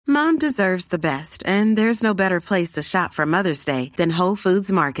Mom deserves the best, and there's no better place to shop for Mother's Day than Whole Foods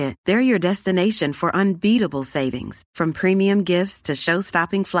Market. They're your destination for unbeatable savings, from premium gifts to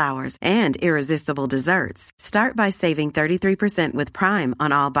show-stopping flowers and irresistible desserts. Start by saving 33% with Prime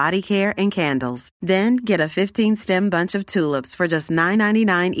on all body care and candles. Then get a 15-stem bunch of tulips for just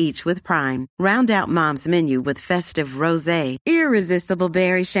 $9.99 each with Prime. Round out Mom's menu with festive rosé, irresistible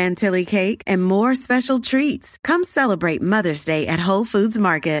berry chantilly cake, and more special treats. Come celebrate Mother's Day at Whole Foods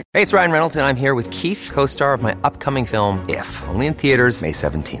Market. Hey, it's Ryan Reynolds, and I'm here with Keith, co-star of my upcoming film, If, only in theaters May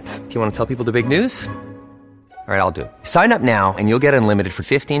 17th. Do you want to tell people the big news? All right, I'll do it. Sign up now and you'll get unlimited for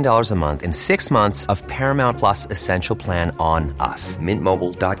 $15 a month and 6 months of Paramount Plus Essential Plan on us.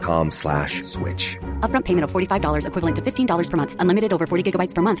 MintMobile.com/switch. Upfront payment of $45 equivalent to $15 per month. Unlimited over 40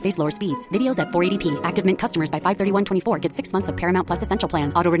 gigabytes per month. Face lower speeds. Videos at 480p. Active Mint customers by 531.24 get 6 months of Paramount Plus Essential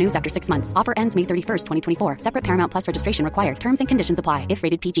Plan. Auto renews after 6 months. Offer ends May 31st, 2024. Separate Paramount Plus registration required. Terms and conditions apply if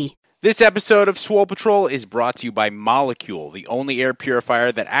rated PG. This episode of Swole Patrol is brought to you by Molecule, the only air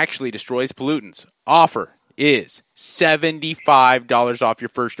purifier that actually destroys pollutants. Offer is $75 off your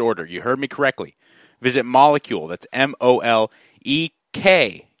first order. You heard me correctly. Visit Molecule, that's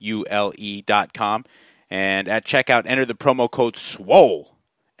MOLEKULE.com, and at checkout, enter the promo code SWOLE,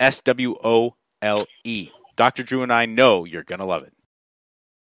 SWOLE. Dr. Drew and I know you're going to love it.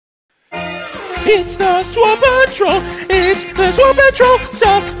 It's the Swole Patrol, it's the Swole Patrol.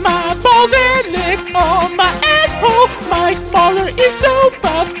 Suck my balls and lick on my asshole. Mike Mahler is so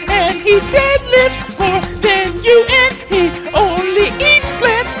buff and he deadlifts more than you, and he only eats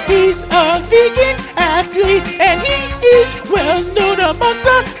plants. He's a vegan athlete and he is well known amongst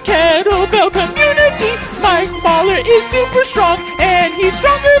the kettlebell community. Mike Mahler is super strong and he's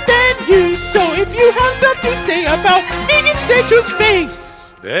stronger than you. So if you have something to say about vegan, say to his face.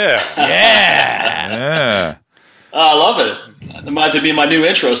 Yeah. Yeah. I love it. It might have to be my new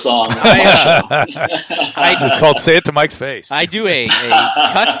intro song. It's called Say It to Mike's Face. I do a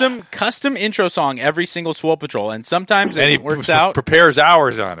custom intro song every single Swole Patrol, and sometimes it works out. Prepares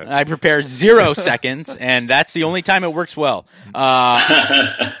hours on it. I prepare 0 seconds, and that's the only time it works well.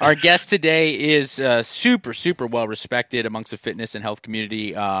 Our guest today is super, super well respected amongst the fitness and health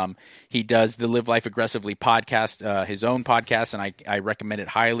community. He does the Live Life Aggressively podcast, his own podcast, and I recommend it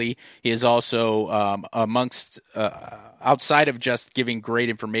highly. He is also amongst outside of just giving great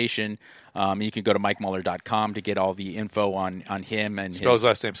information. You can go to MikeMahler.com to get all the info on him and spell his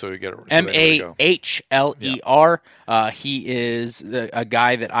last name so we get it. Mahler. He is a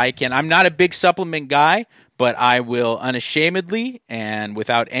guy that I'm not a big supplement guy, but I will unashamedly and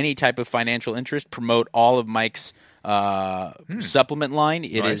without any type of financial interest promote all of Mike's supplement line.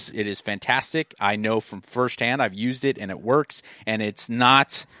 It is fantastic. I know from firsthand. I've used it and it works, and it's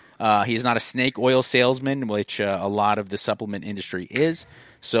not he's not a snake oil salesman, which a lot of the supplement industry is.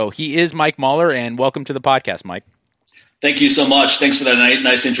 So he is Mike Mahler, and welcome to the podcast, Mike. Thank you so much. Thanks for that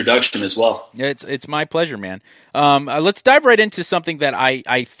nice introduction as well. It's my pleasure, man. Let's dive right into something that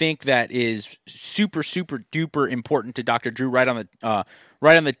I think that is super, super duper important to Dr. Drew, right on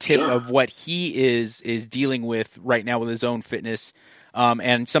the tip of what he is dealing with right now with his own fitness.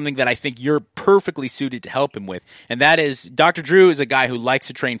 And something that I think you're perfectly suited to help him with. And that is, Dr. Drew is a guy who likes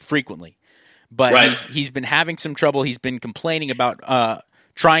to train frequently, but he's been having some trouble. He's been complaining about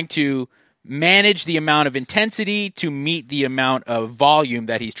trying to manage the amount of intensity to meet the amount of volume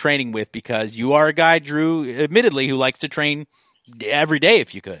that he's training with, because you are a guy, Drew, admittedly, who likes to train every day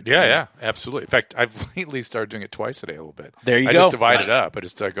if you could. Yeah, absolutely. In fact, I've lately started doing it twice a day a little bit. There you go. I just divide it up. I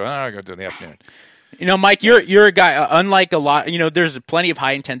just go, I'm going to do it in the afternoon. You know, Mike, you're a guy, unlike a lot, there's plenty of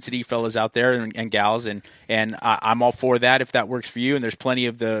high-intensity fellas out there and gals, and I'm all for that if that works for you, and there's plenty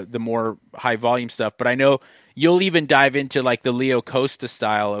of the more high-volume stuff. But I know you'll even dive into, like, the Leo Costa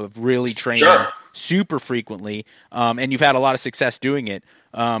style of really training super frequently, and you've had a lot of success doing it.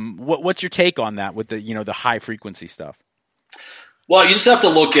 What's your take on that with the high-frequency stuff? Well, you just have to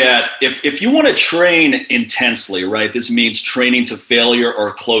look at, if you want to train intensely, right, this means training to failure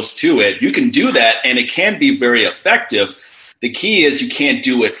or close to it, you can do that, and it can be very effective. The key is you can't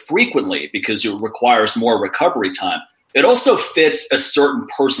do it frequently because it requires more recovery time. It also fits a certain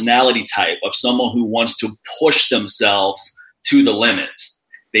personality type of someone who wants to push themselves to the limit.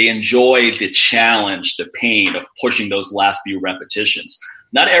 They enjoy the challenge, the pain of pushing those last few repetitions.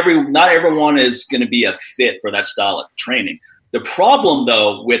 Not everyone is going to be a fit for that style of training. The problem,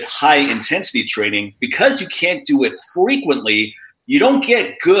 though, with high-intensity training, because you can't do it frequently, you don't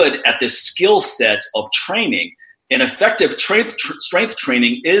get good at the skill set of training. And effective strength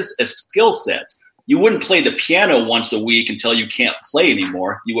training is a skill set. You wouldn't play the piano once a week until you can't play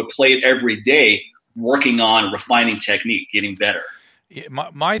anymore. You would play it every day, working on refining technique, getting better.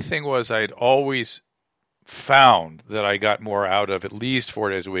 My thing was I'd always found that I got more out of at least 4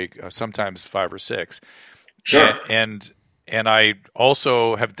 days a week, sometimes 5 or 6. Sure. And I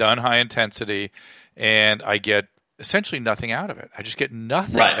also have done high intensity, and I get essentially nothing out of it. I just get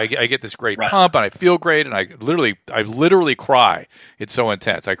nothing. Right. I get this great pump, and I feel great, and I literally cry. It's so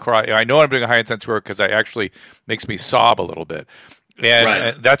intense. I cry. I know I'm doing a high intense work because it actually makes me sob a little bit,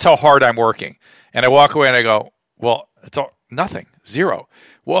 and that's how hard I'm working. And I walk away and I go, well, it's all nothing, zero.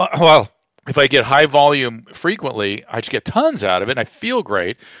 Well, if I get high volume frequently, I just get tons out of it, and I feel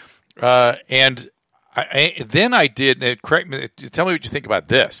great. And then I did. Correct me. Tell me what you think about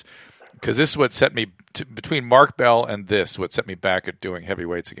this, because this is what set me between Mark Bell and this. What set me back at doing heavy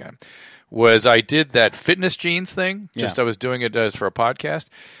weights again was I did that fitness genes thing. I was doing it for a podcast,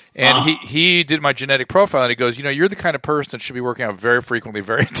 and he did my genetic profile, and he goes, you're the kind of person that should be working out very frequently,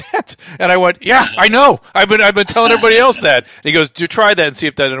 very intense. And I went, yeah, I know. I've been telling everybody else that. And he goes, do try that and see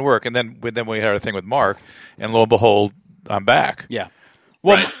if that didn't work. And then we had a thing with Mark, and lo and behold, I'm back. Yeah.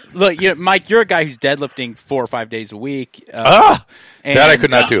 Well, look, Mike, you're a guy who's deadlifting 4 or 5 days a week. That I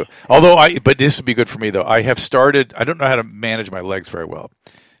could not do. But this would be good for me though. I have started. I don't know how to manage my legs very well,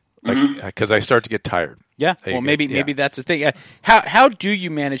 because I start to get tired. Yeah. Well, maybe that's the thing. How do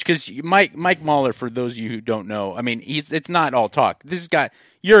you manage? Because Mike Mahler, for those of you who don't know, I mean, it's not all talk.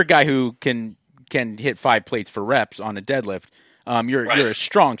 You're a guy who can hit 5 plates for reps on a deadlift. You're a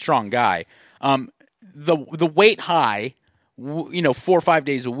strong guy. The weight high. 4 or 5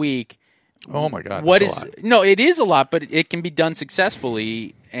 days a week. Oh my God! No, it is a lot, but it can be done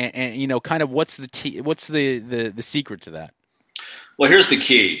successfully. And kind of what's the secret to that? Well, here's the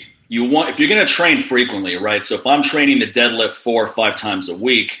key. If you're going to train frequently, right? So if I'm training the deadlift 4 or 5 times a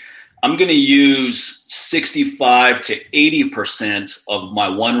week, I'm going to use 65 to 80% of my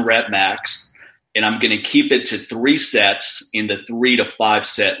 1 rep max, and I'm going to keep it to 3 sets in the 3 to 5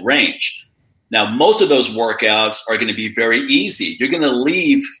 set range. Now, most of those workouts are going to be very easy. You're going to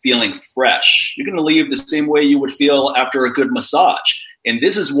leave feeling fresh. You're going to leave the same way you would feel after a good massage. And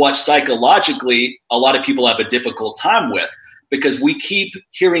this is what psychologically a lot of people have a difficult time with, because we keep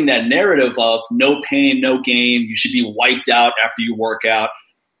hearing that narrative of no pain, no gain. You should be wiped out after you work out.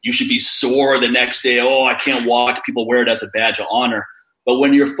 You should be sore the next day. Oh, I can't walk. People wear it as a badge of honor. But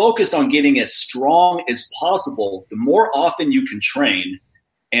when you're focused on getting as strong as possible, the more often you can train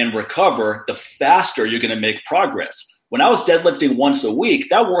and recover, the faster you're going to make progress. When I was deadlifting once a week,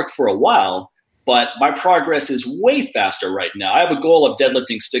 that worked for a while, but my progress is way faster right now. I have a goal of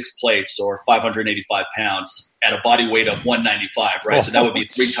deadlifting 6 plates or 585 pounds at a body weight of 195, right? So that would be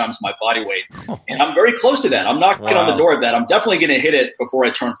 3 times my body weight. And I'm very close to that. I'm knocking on the door of that. I'm definitely going to hit it before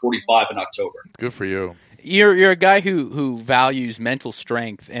I turn 45 in October. Good for you. You're a guy who values mental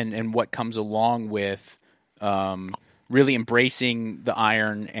strength and what comes along with really embracing the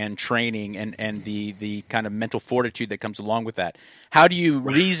iron and training and the kind of mental fortitude that comes along with that. How do you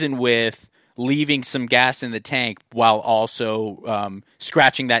reason with leaving some gas in the tank while also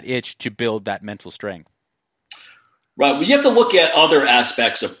scratching that itch to build that mental strength? Right. Well, you have to look at other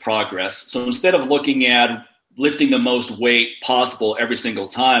aspects of progress. So instead of looking at lifting the most weight possible every single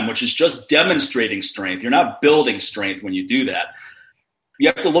time, which is just demonstrating strength, you're not building strength when you do that. You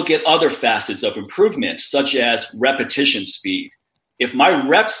have to look at other facets of improvement, such as repetition speed. If my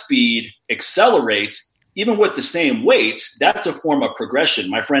rep speed accelerates, even with the same weight, that's a form of progression.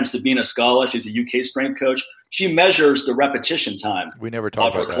 My friend Sabina Scala, she's a UK strength coach. She measures the repetition time we never talk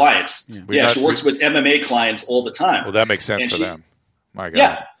of her about clients. She works with MMA clients all the time. Well, that makes sense for them. My God.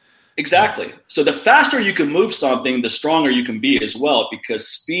 Yeah, exactly. So the faster you can move something, the stronger you can be as well, because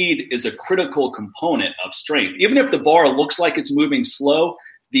speed is a critical component of strength. Even if the bar looks like it's moving slow,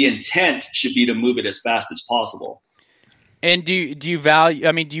 the intent should be to move it as fast as possible. And do you value?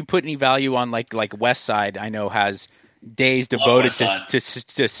 I mean, do you put any value on like Westside? I know has days devoted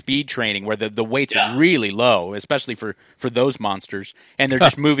to speed training where the weights are really low, especially for those monsters, and they're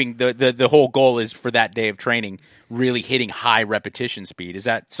just moving. The whole goal is for that day of training really hitting high repetition speed. Is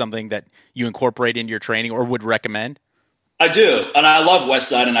that something that you incorporate into your training or would recommend? I do, and I love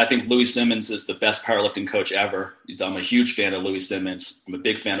Westside, and I think Louis Simmons is the best powerlifting coach ever. I'm a huge fan of Louis Simmons. I'm a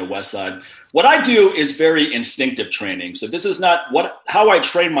big fan of Westside. What I do is very instinctive training. So this is not how I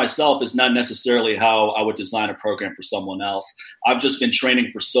train myself is not necessarily how I would design a program for someone else. I've just been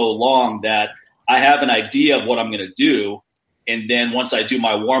training for so long that I have an idea of what I'm going to do, and then once I do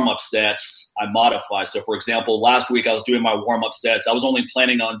my warm-up sets, I modify. So, for example, last week I was doing my warm-up sets. I was only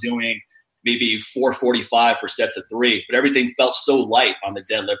planning on doing maybe 445 for sets of 3, but everything felt so light on the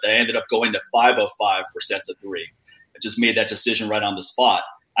deadlift that I ended up going to 505 for sets of 3. I just made that decision right on the spot.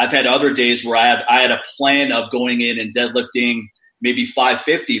 I've had other days where I had a plan of going in and deadlifting maybe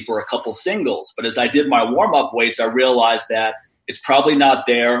 550 for a couple singles. But as I did my warm-up weights, I realized that it's probably not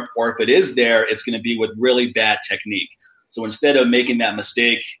there, or if it is there, it's going to be with really bad technique. So instead of making that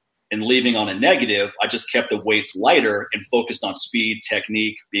mistake and leaving on a negative, I just kept the weights lighter and focused on speed,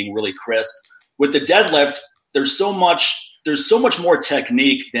 technique, being really crisp. With the deadlift, there's so much more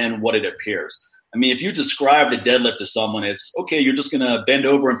technique than what it appears. I mean, if you describe the deadlift to someone, it's, okay, you're just going to bend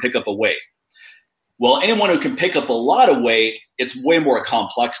over and pick up a weight. Well, anyone who can pick up a lot of weight, it's way more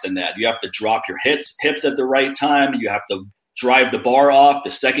complex than that. You have to drop your hips at the right time. You have to drive the bar off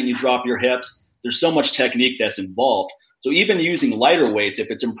the second you drop your hips. There's so much technique that's involved. So even using lighter weights,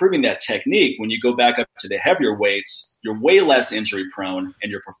 if it's improving that technique, when you go back up to the heavier weights, you're way less injury prone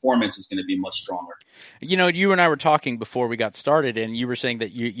and your performance is going to be much stronger. You know, you and I were talking before we got started, and you were saying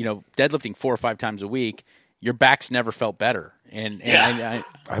that you know, deadlifting 4 or 5 times a week, your back's never felt better. And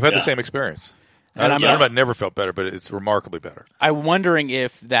I've had the same experience. I don't know about never felt better, but it's remarkably better. I'm wondering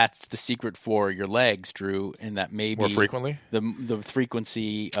if that's the secret for your legs, Drew, and that maybe more frequently the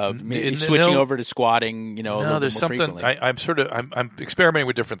frequency of switching over to squatting. You know, there's something. I'm experimenting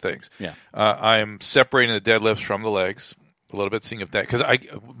with different things. Yeah, I'm separating the deadlifts from the legs a little bit, seeing if that, because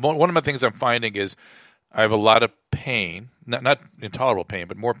one of my things I'm finding is I have a lot of pain, not intolerable pain,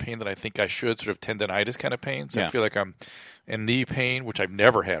 but more pain than I think I should, sort of tendonitis kind of pain. So I feel like I'm in knee pain, which I've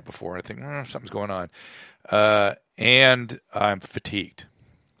never had before. I think something's going on, and I'm fatigued.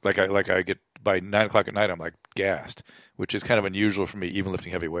 Like I get by 9 o'clock at night, I'm like gassed, which is kind of unusual for me, even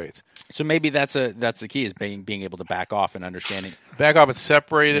lifting heavy weights. So maybe that's the key, is being able to back off and understanding. Back off and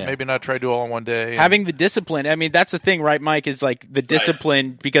separate it. Maybe not try to do it all in one day. Having the discipline. I mean, that's the thing, right, Mike, is like the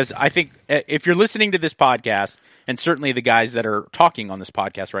discipline, because I think if you're listening to this podcast, and certainly the guys that are talking on this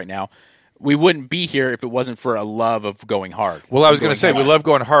podcast right now, we wouldn't be here if it wasn't for a love of going hard. Well, I was going to say, we love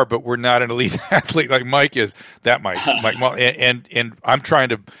going hard, but we're not an elite athlete like Mike is. Mike, and I'm trying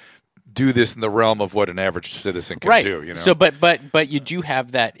to do this in the realm of what an average citizen can do. You know. So, but you do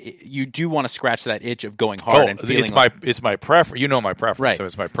have that. You do want to scratch that itch of going hard and feeling. It's my preference. You know my preference. Right. So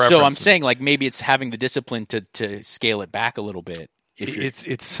it's my preference. So I'm saying, like, maybe it's having the discipline to scale it back a little bit.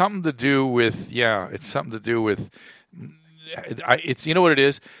 It's something to do with It's something to do with. It's, you know what it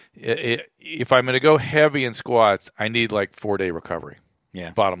is. If I'm going to go heavy in squats, I need like 4-day recovery.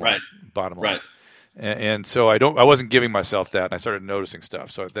 Yeah. Bottom line. Right. And so I wasn't giving myself that, and I started noticing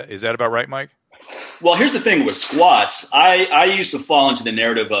stuff. So is that about right, Mike? Well, here's the thing with squats. I used to fall into the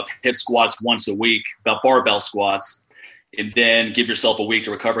narrative of hit squats once a week, about barbell squats, and then give yourself a week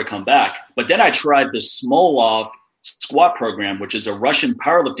to recover, come back. But then I tried the Smolov squat program, which is a Russian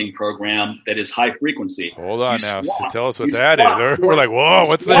powerlifting program that is high frequency. Hold on now. So tell us what that is. We're like, whoa,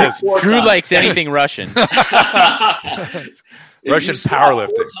 what's this? Drew likes anything Russian. Russian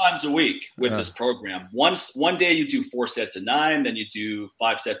powerlifting. 4 times a week with this program. One day you do 4 sets of 9, then you do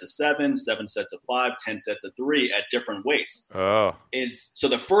 5 sets of 7, 7 sets of 5, 10 sets of 3 at different weights. Oh. And so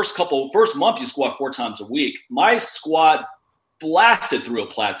the first month you squat 4 times a week. My squat blasted through a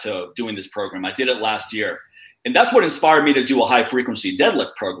plateau doing this program. I did it last year. And that's what inspired me to do a high-frequency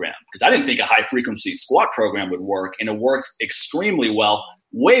deadlift program, because I didn't think a high-frequency squat program would work, and it worked extremely well,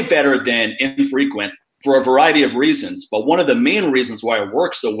 way better than infrequent for a variety of reasons. But one of the main reasons why it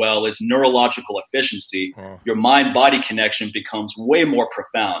works so well is neurological efficiency. Your mind-body connection becomes way more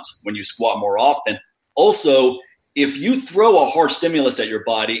profound when you squat more often. Also, if you throw a hard stimulus at your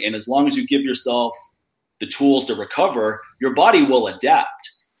body, and as long as you give yourself the tools to recover, your body will adapt.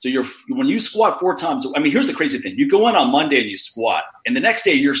 So when you squat 4 times, I mean, here's the crazy thing. You go in on Monday and you squat, and the next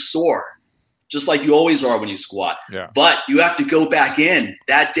day you're sore, just like you always are when you squat. Yeah. But you have to go back in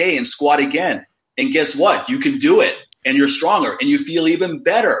that day and squat again. And guess what? You can do it, and you're stronger, and you feel even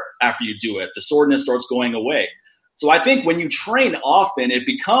better after you do it. The soreness starts going away. So I think when you train often, it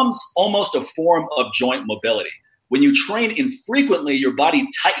becomes almost a form of joint mobility. When you train infrequently, your body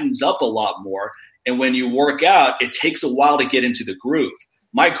tightens up a lot more. And when you work out, it takes a while to get into the groove.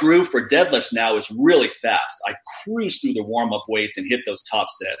 My groove for deadlifts now is really fast. I cruise through the warm-up weights and hit those top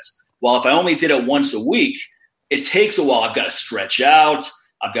sets. While if I only did it once a week, it takes a while. I've got to stretch out.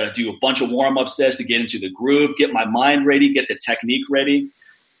 I've got to do a bunch of warm-up sets to get into the groove, get my mind ready, get the technique ready.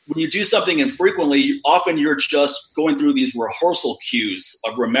 When you do something infrequently, often you're just going through these rehearsal cues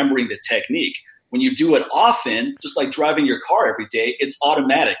of remembering the technique. When you do it often, just like driving your car every day, it's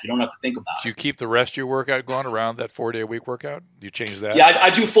automatic. You don't have to think about it. Do you keep the rest of your workout going around that 4-day-a-week workout? Do you change that? Yeah, I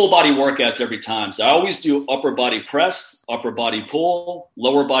do full body workouts every time. So I always do upper body press, upper body pull,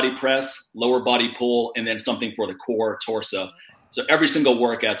 lower body press, lower body pull, and then something for the core, torso. So every single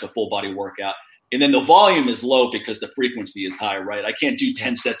workout's a full body workout. And then the volume is low because the frequency is high, right? I can't do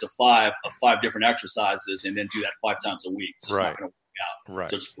 10 sets of five different exercises and then do that 5 times a week. It's just not going to work out. Right.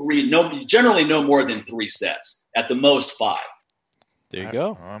 So it's generally no more than 3 sets, at the most 5. There you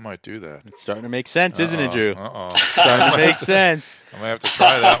go. I might do that. It's starting to make sense, isn't it, Drew? It's starting to make sense. I might have to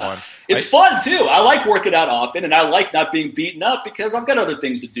try that one. It's fun, too. I like working out often, and I like not being beaten up because I've got other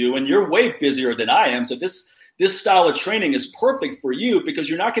things to do, and you're way busier than I am. So this style of training is perfect for you because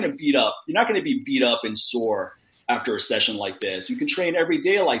you're not going to beat up. You're not going to be beat up and sore after a session like this. You can train every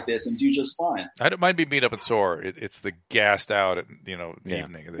day like this and do just fine. I don't mind being beat up and sore. It's the gassed out at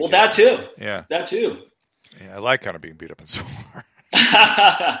evening. Well, that too. Yeah, that too. Yeah, I like kind of being beat up and sore.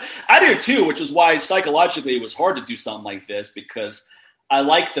 I do too, which is why psychologically it was hard to do something like this because I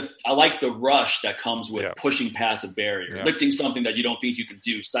like the rush that comes with pushing past a barrier, lifting something that you don't think you can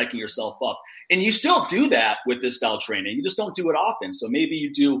do, psyching yourself up. And you still do that with this style training. You just don't do it often. So maybe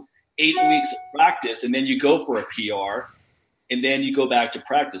you do 8 weeks of practice and then you go for a PR and then you go back to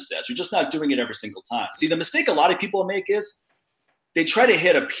practice sets. You're just not doing it every single time. See, the mistake a lot of people make is they try to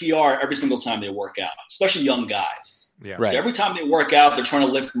hit a PR every single time they work out, especially young guys. Yeah. Right. So every time they work out, they're trying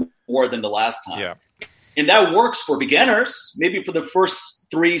to lift more than the last time. Yeah. And that works for beginners, maybe for the first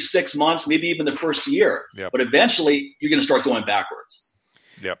 3-6 months, maybe even the first year. Yep. But eventually, you're going to start going backwards.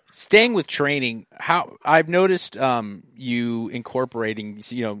 Yep. Staying with training, how I've noticed you incorporating.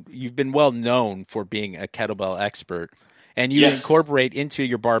 You've been well known for being a kettlebell expert, and you incorporate into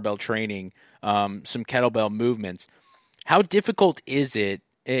your barbell training some kettlebell movements. How difficult is it?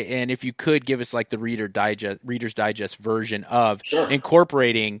 And if you could give us like the Reader's Digest version of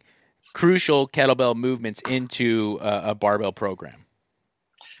incorporating crucial kettlebell movements into a barbell program.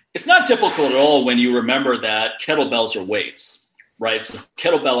 It's not difficult at all when you remember that kettlebells are weights, right? So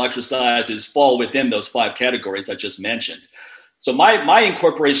kettlebell exercises fall within those 5 categories I just mentioned. So my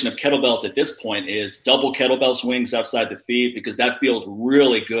incorporation of kettlebells at this point is double kettlebell swings outside the feet because that feels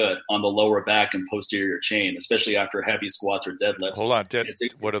really good on the lower back and posterior chain, especially after heavy squats or deadlifts. Hold on,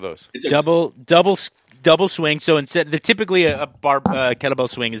 what are those? It's double swing. So typically a kettlebell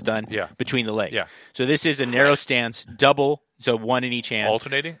swing is done between the legs. Yeah. So this is a narrow stance, double. So one in each hand.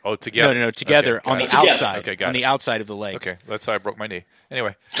 Alternating? Oh, together. No, together Okay, on the together. outside. Okay, got on the outside of the legs. Okay, that's how I broke my knee.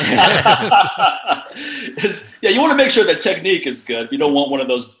 Anyway. You want to make sure the technique is good. You don't want one of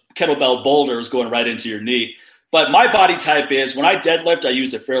those kettlebell boulders going right into your knee. But my body type is when I deadlift, I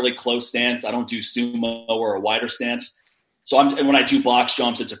use a fairly close stance. I don't do sumo or a wider stance. And when I do box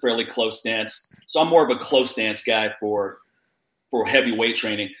jumps, it's a fairly close stance. So I'm more of a close stance guy for heavy weight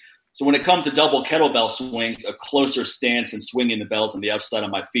training. So when it comes to double kettlebell swings, a closer stance and swinging the bells on the outside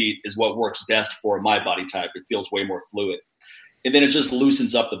of my feet is what works best for my body type. It feels way more fluid. And then it just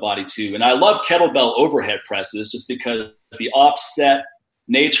loosens up the body too. And I love kettlebell overhead presses just because the offset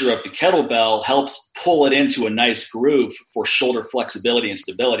nature of the kettlebell helps pull it into a nice groove for shoulder flexibility and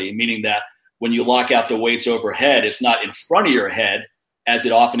stability, meaning that when you lock out the weights overhead, it's not in front of your head, as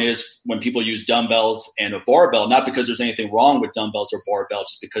it often is when people use dumbbells and a barbell, not because there's anything wrong with dumbbells or barbell,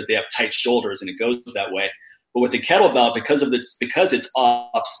 just because they have tight shoulders and it goes that way. But with the kettlebell, because it's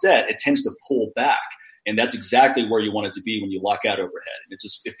offset, it tends to pull back. And that's exactly where you want it to be when you lock out overhead. And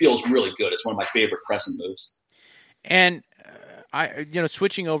it feels really good. It's one of my favorite pressing moves. And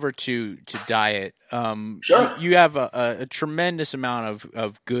switching over to diet, you have a tremendous amount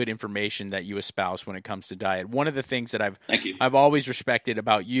of good information that you espouse when it comes to diet. One of the things that I've always respected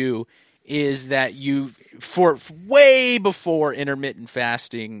about you is that you, for way before intermittent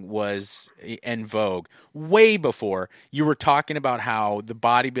fasting was en vogue, way before, you were talking about how the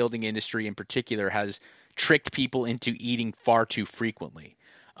bodybuilding industry in particular has tricked people into eating far too frequently.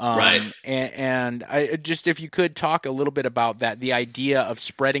 Right. And I just, if you could talk a little bit about that, the idea of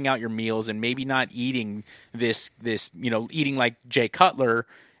spreading out your meals and maybe not eating this, eating like Jay Cutler,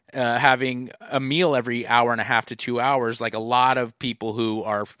 having a meal every hour and a half to 2 hours, like a lot of people who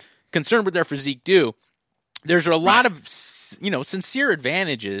are concerned with their physique do. There's a lot of, sincere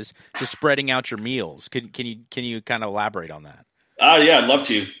advantages to spreading out your meals. Can you kind of elaborate on that? Yeah, I'd love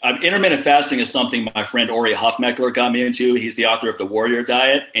to. Intermittent fasting is something my friend Ori Hofmeckler got me into. He's the author of The Warrior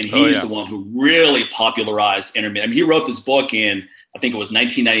Diet, and he's the one who really popularized intermittent. I mean, he wrote this book in, I think it was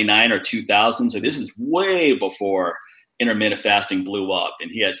 1999 or 2000, so this is way before intermittent fasting blew up,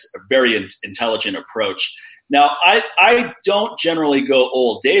 and he has a very intelligent approach. Now, I don't generally go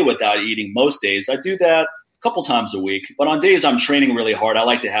all day without eating most days. I do that a couple times a week, but on days I'm training really hard, I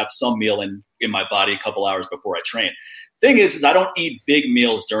like to have some meal in my body a couple hours before I train. Thing is I don't eat big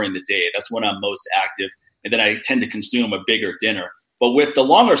meals during the day. That's when I'm most active. And then I tend to consume a bigger dinner. But with the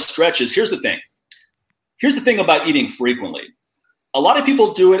longer stretches, here's the thing. Here's the thing about eating frequently. A lot of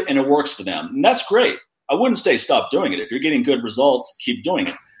people do it and it works for them. And that's great. I wouldn't say stop doing it. If you're getting good results, keep doing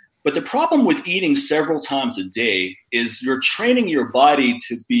it. But the problem with eating several times a day is you're training your body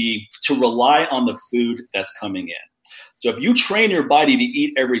to rely on the food that's coming in. So if you train your body to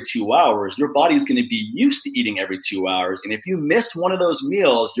eat every 2 hours, your body's going to be used to eating every 2 hours. And if you miss one of those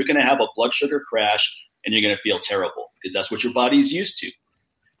meals, you're going to have a blood sugar crash and you're going to feel terrible because that's what your body's used to.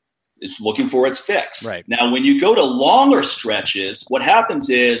 It's looking for its fix. Right. Now, when you go to longer stretches, what happens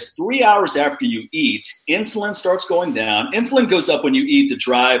is 3 hours after you eat, insulin starts going down. Insulin goes up when you eat to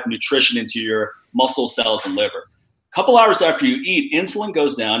drive nutrition into your muscle cells and liver. A couple hours after you eat, insulin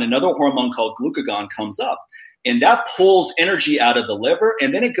goes down. Another hormone called glucagon comes up. And that pulls energy out of the liver,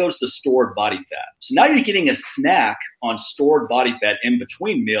 and then it goes to stored body fat. So now you're getting a snack on stored body fat in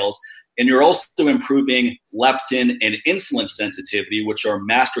between meals, and you're also improving leptin and insulin sensitivity, which are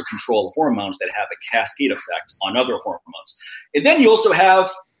master control hormones that have a cascade effect on other hormones. And then you also have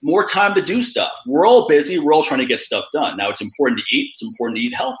more time to do stuff. We're all busy. We're all trying to get stuff done. Now, it's important to eat. It's important to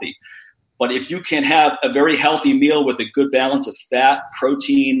eat healthy. But if you can have a very healthy meal with a good balance of fat,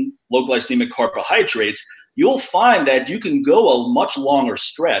 protein, low glycemic carbohydrates, you'll find that you can go a much longer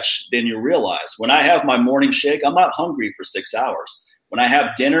stretch than you realize. When I have my morning shake, I'm not hungry for 6 hours. When I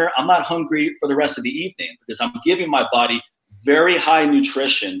have dinner, I'm not hungry for the rest of the evening because I'm giving my body very high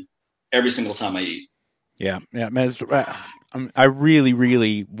nutrition every single time I eat. Yeah, man. I really,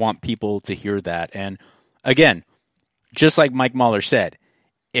 really want people to hear that. And again, just like Mike Mahler said,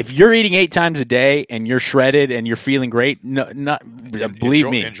 if you're eating 8 times a day and you're shredded and you're feeling great, believe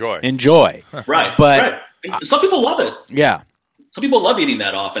me, enjoy. Right. But right. Some people love it. Yeah. Some people love eating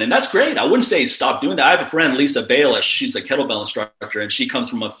that often, and that's great. I wouldn't say stop doing that. I have a friend, Lisa Baelish. She's a kettlebell instructor, and she comes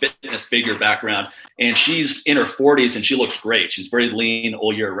from a fitness figure background, and she's in her 40s, and she looks great. She's very lean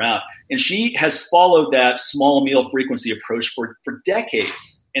all year round, and she has followed that small meal frequency approach for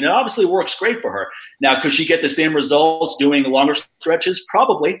decades, and it obviously works great for her. Now, could she get the same results doing longer stretches?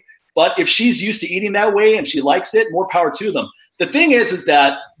 Probably, but if she's used to eating that way and she likes it, more power to them. The thing is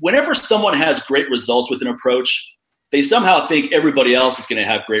that whenever someone has great results with an approach, they somehow think everybody else is going to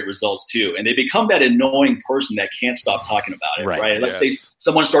have great results too. And they become that annoying person that can't stop talking about it, right? Let's say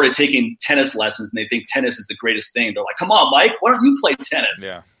someone started taking tennis lessons and they think tennis is the greatest thing. They're like, come on, Mike, why don't you play tennis?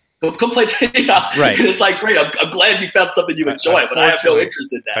 Yeah. Come play tennis. Right. And it's like, great, I'm glad you found something you enjoy, but I have no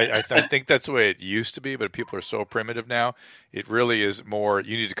interest in that. I think that's the way it used to be, but people are so primitive now. It really is more,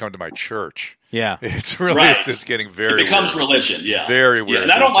 you need to come to my church. Yeah. It's really, it's getting very It becomes weird. Religion, yeah. Very weird.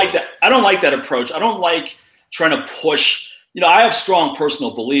 And I don't like that. I don't like that approach. I don't like trying to push. I have strong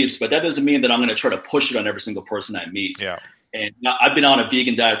personal beliefs, but that doesn't mean that I'm going to try to push it on every single person I meet. Yeah. And I've been on a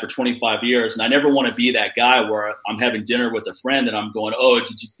vegan diet for 25 years, and I never want to be that guy where I'm having dinner with a friend and I'm going, oh,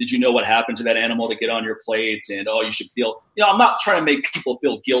 did you know what happened to that animal to get on your plate? And, oh, you should feel – I'm not trying to make people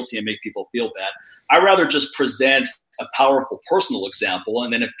feel guilty and make people feel bad. I'd rather just present a powerful personal example,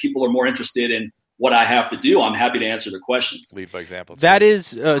 and then if people are more interested in what I have to do, I'm happy to answer the questions. Lead by example. That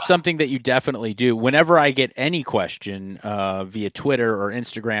is something that you definitely do. Whenever I get any question via Twitter or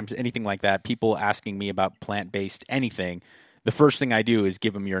Instagram, anything like that, people asking me about plant-based anything, the first thing I do is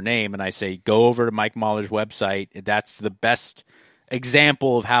give them your name, and I say, go over to Mike Mahler's website. That's the best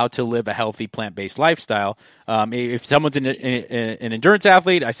example of how to live a healthy plant-based lifestyle. If someone's an endurance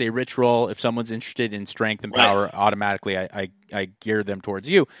athlete, I say Rich Roll. If someone's interested in strength and power, automatically I gear them towards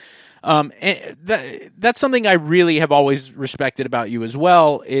you. And that's something I really have always respected about you as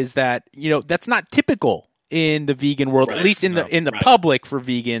well, is that, that's not typical in the vegan world, at least in the public for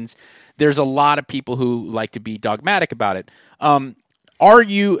vegans. There's a lot of people who like to be dogmatic about it. Are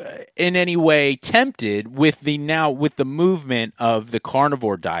you in any way tempted with the movement of the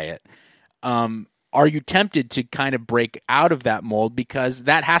carnivore diet? Are you tempted to kind of break out of that mold, because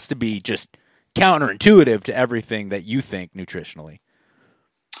that has to be just counterintuitive to everything that you think nutritionally?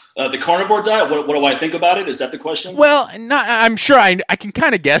 The carnivore diet, what do I think about it? Is that the question? Well, I'm sure I can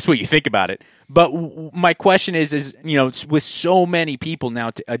kind of guess what you think about it. But my question is with so many people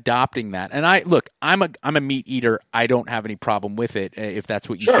now adopting that, and I'm a meat eater. I don't have any problem with it if that's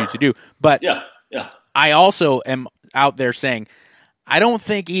what you choose to do. But yeah. I also am out there saying, I don't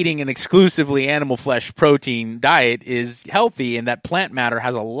think eating an exclusively animal flesh protein diet is healthy, and that plant matter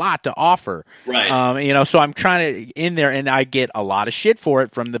has a lot to offer. Right. So I'm trying to in there, and I get a lot of shit for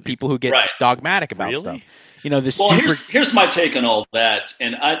it from the people who get dogmatic about stuff. Here's my take on all that.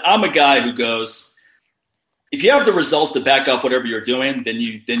 And I'm a guy who goes, if you have the results to back up whatever you're doing, then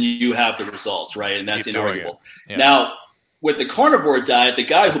you have the results, right? And that's inarguable. Yeah. Now, with the carnivore diet, the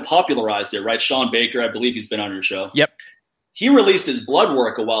guy who popularized it, right, Sean Baker, I believe he's been on your show. Yep. He released his blood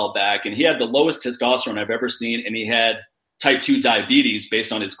work a while back, and he had the lowest testosterone I've ever seen, and he had type 2 diabetes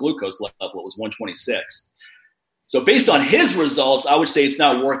based on his glucose level. It was 126. So based on his results, I would say it's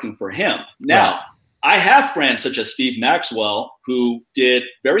not working for him. Now, I have friends such as Steve Maxwell who did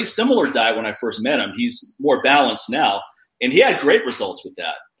very similar diet when I first met him. He's more balanced now, and he had great results with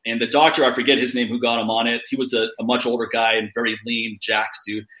that. And the doctor, I forget his name, who got him on it, he was a much older guy and very lean, jacked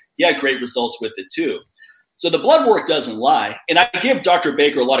dude. He had great results with it too. So the blood work doesn't lie. And I give Dr.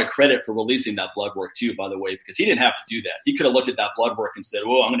 Baker a lot of credit for releasing that blood work too, by the way, because he didn't have to do that. He could have looked at that blood work and said,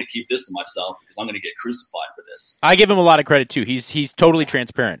 well, I'm going to keep this to myself because I'm going to get crucified for this. I give him a lot of credit too. He's totally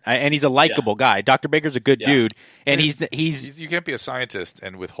transparent, and he's a likable guy. Dr. Baker's a good dude, and he's you can't be a scientist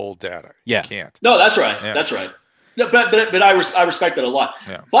and withhold data. Yeah. You can't. No, that's right. Yeah. That's right. No, but I respect that a lot.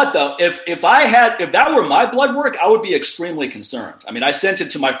 Yeah. But though, if that were my blood work, I would be extremely concerned. I mean, I sent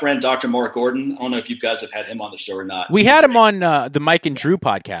it to my friend Dr. Mark Gordon. I don't know if you guys have had him on the show or not. We had him on the Mike and Drew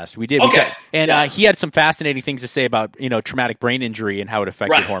podcast. We did. Okay. He had some fascinating things to say about traumatic brain injury and how it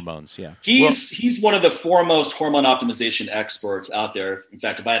affected hormones. Yeah. He's one of the foremost hormone optimization experts out there. In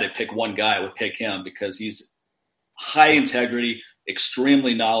fact, if I had to pick one guy, I would pick him because he's high integrity,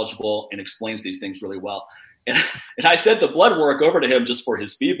 extremely knowledgeable, and explains these things really well. And I sent the blood work over to him just for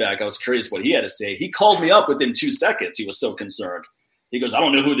his feedback. I was curious what he had to say. He called me up within 2 seconds. He was so concerned. He goes, I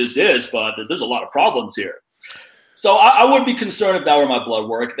don't know who this is, but there's a lot of problems here. So I would be concerned if that were my blood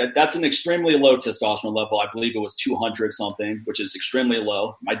work. That's an extremely low testosterone level. I believe it was 200 something, which is extremely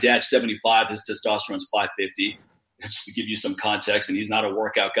low. My dad's 75. His testosterone's 550, just to give you some context. And he's not a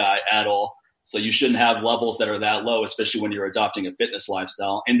workout guy at all. So you shouldn't have levels that are that low, especially when you're adopting a fitness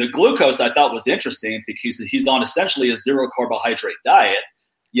lifestyle. And the glucose I thought was interesting because he's on essentially a zero carbohydrate diet,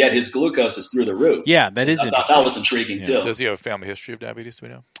 yet his glucose is through the roof. Yeah, that is interesting. That was intriguing too. Does he have a family history of diabetes? Do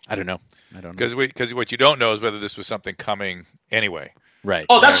we know? I don't know. Because what you don't know is whether this was something coming anyway. Right.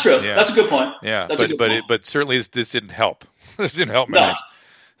 Oh, that's true. Yeah. That's a good point. Yeah, point. But certainly this didn't help. This didn't help. No.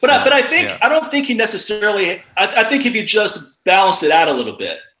 But I think I don't think he necessarily. I think if you just balanced it out a little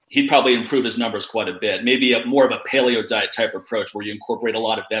bit, he'd probably improve his numbers quite a bit. Maybe more of a paleo diet type approach where you incorporate a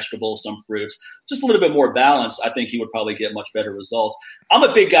lot of vegetables, some fruits, just a little bit more balance. I think he would probably get much better results. I'm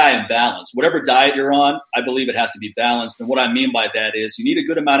a big guy in balance. Whatever diet you're on, I believe it has to be balanced. And what I mean by that is you need a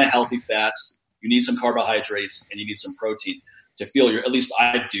good amount of healthy fats, you need some carbohydrates, and you need some protein to feel at least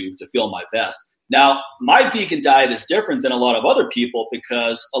I do, to feel my best. Now, my vegan diet is different than a lot of other people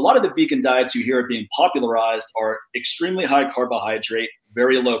because a lot of the vegan diets you hear are being popularized are extremely high carbohydrate,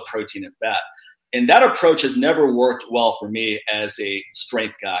 very low protein and fat. And that approach has never worked well for me as a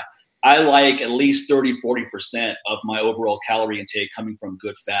strength guy. I like at least 30-40% of my overall calorie intake coming from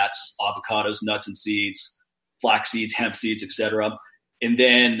good fats, avocados, nuts and seeds, flax seeds, hemp seeds, etc. And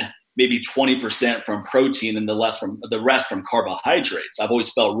then maybe 20% from protein and the rest from carbohydrates. I've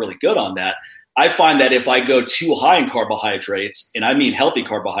always felt really good on that. I find that if I go too high in carbohydrates, and I mean healthy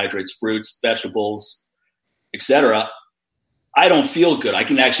carbohydrates, fruits, vegetables, etc., I don't feel good. I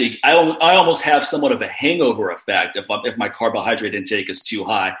almost have somewhat of a hangover effect if my carbohydrate intake is too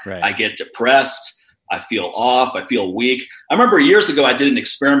high. Right. I get depressed. I feel off. I feel weak. I remember years ago I did an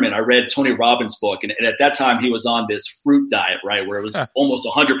experiment. I read Tony Robbins' book, and at that time he was on this fruit diet, right, where it was almost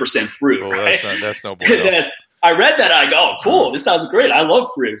 100% fruit. Oh, right? that's no bueno. I read that. I go, oh, cool. This sounds great. I love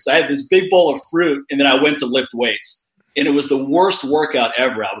fruit. So I had this big bowl of fruit, and then I went to lift weights. And it was the worst workout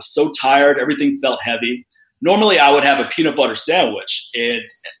ever. I was so tired. Everything felt heavy. Normally, I would have a peanut butter sandwich, and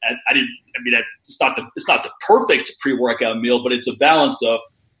it's not the perfect pre-workout meal, but it's a balance of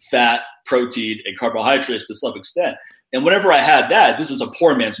fat, protein, and carbohydrates to some extent. And whenever I had that, this is a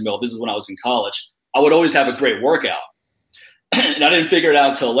poor man's meal. This is when I was in college. I would always have a great workout. And I didn't figure it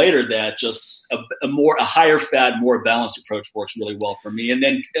out until later that just a higher fat, more balanced approach works really well for me. And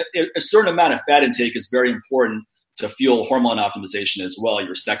then a certain amount of fat intake is very important to fuel hormone optimization as well.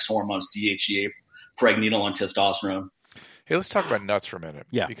 Your sex hormones, DHEA, pregnenolone, and testosterone. Hey, let's talk about nuts for a minute.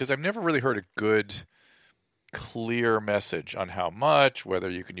 Yeah. Because I've never really heard a good, clear message on how much, whether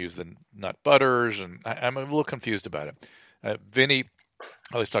you can use the nut butters, and I'm a little confused about it. Vinny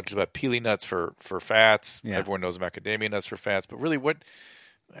always talks about pili nuts for fats. Yeah. Everyone knows macadamia nuts for fats, but really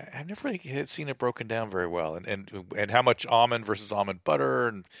I've never really seen it broken down very well. And how much almond versus almond butter,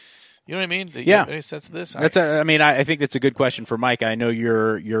 and you know what I mean? Do you have any sense of this? I think that's a good question for Mike. I know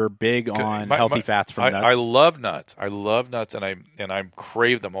you're big on healthy fats from nuts. I love nuts. I love nuts, and I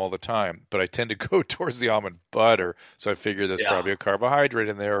crave them all the time. But I tend to go towards the almond butter, so I figure there's probably a carbohydrate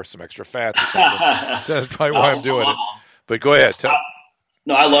in there or some extra fats or something. So that's probably why I'm doing it. But go ahead.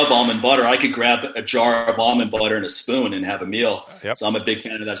 No, I love almond butter. I could grab a jar of almond butter and a spoon and have a meal. Yep. So I'm a big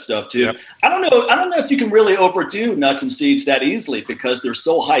fan of that stuff too. Yep. I don't know if you can really overdo nuts and seeds that easily because they're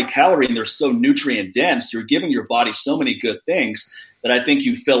so high calorie and they're so nutrient dense. You're giving your body so many good things that I think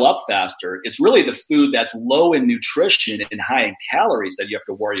you fill up faster. It's really the food that's low in nutrition and high in calories that you have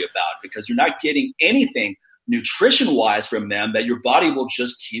to worry about because you're not getting anything nutrition-wise from them that your body will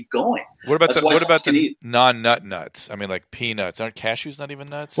just keep going. What about the non-nut nuts? I mean, like peanuts. Aren't cashews not even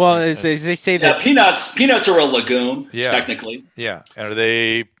nuts? Well, they say that peanuts are a legume, technically. Yeah, and are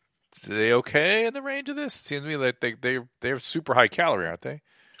they okay in the range of this? It seems to me like they're super high calorie, aren't they?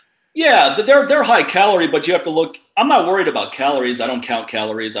 Yeah, they're high calorie, but you have to look. I'm not worried about calories. I don't count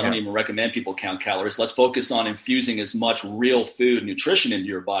calories. I don't even recommend people count calories. Let's focus on infusing as much real food, nutrition into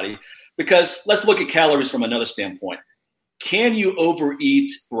your body. Because let's look at calories from another standpoint. Can you overeat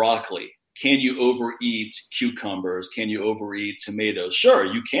broccoli? Can you overeat cucumbers? Can you overeat tomatoes? Sure,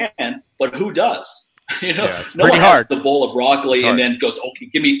 you can, but who does? No one has the bowl of broccoli and then goes, okay,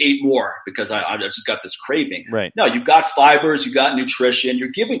 give me 8 more because I just got this craving. Right. No, you've got fibers, you've got nutrition.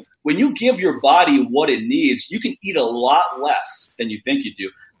 When you give your body what it needs, you can eat a lot less than you think you do.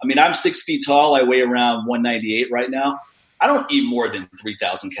 I mean, I'm 6 feet tall. I weigh around 198 right now. I don't eat more than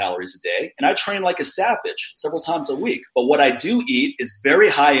 3,000 calories a day, and I train like a savage several times a week. But what I do eat is very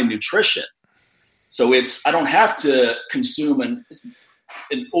high in nutrition. So I don't have to consume an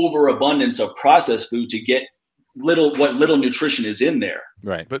overabundance of processed food to get what little nutrition is in there.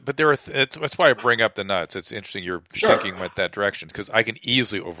 Right. But that's why I bring up the nuts. It's interesting you're thinking with that direction because I can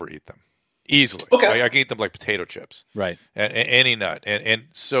easily overeat them. Easily. Okay. I can eat them like potato chips. Right. And any nut. And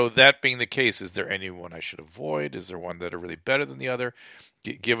so that being the case, is there anyone I should avoid? Is there one that are really better than the other?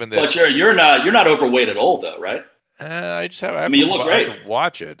 Given that. But you're not overweight at all, though, right? I you look great. I have to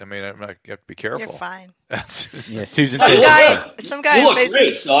watch it. I mean, I have to be careful. You're fine. Yeah, Susan. Some guy you look on Facebook.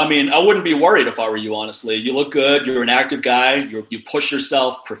 Great. So I mean, I wouldn't be worried if I were you. Honestly, you look good. You're an active guy. You push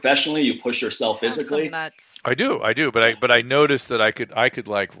yourself professionally. You push yourself physically. Some nuts. I do. But I noticed that I could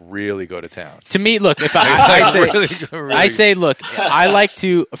like really go to town. To me, look, if I say, look, I like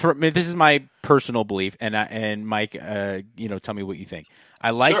to. This is my personal belief, and Mike, tell me what you think. I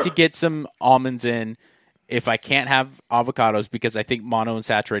like to get some almonds in. If I can't have avocados, because I think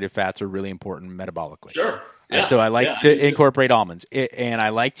monounsaturated fats are really important metabolically. Sure. Yeah. So I like to incorporate almonds. And I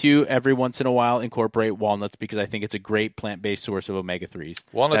like to, every once in a while, incorporate walnuts because I think it's a great plant-based source of omega-3s.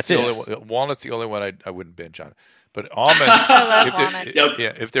 Walnuts the only one I wouldn't binge on. But almonds, I love walnuts.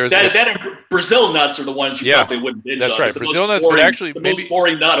 If there's that Brazil nuts are the ones you probably wouldn't binge on. That's right. Brazil nuts, but actually most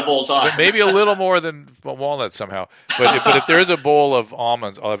boring nut of all time. But maybe a little more than walnuts somehow. But if there is a bowl of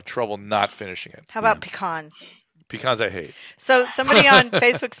almonds, I'll have trouble not finishing it. How about pecans? Pecans I hate. So somebody on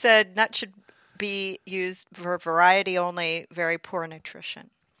Facebook said nuts should be used for variety only, very poor nutrition.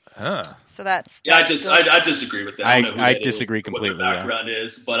 Huh. So that's I disagree with that. I disagree completely. What the background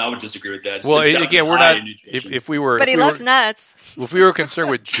is, but I would disagree with that. Well, again, we're not. If we were, but he loves nuts. If we were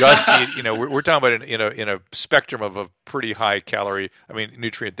concerned with just, we're talking about in a spectrum of a pretty high calorie,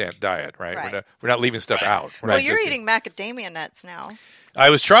 nutrient dense diet, right? We're not leaving stuff out. Well, you're eating macadamia nuts now. I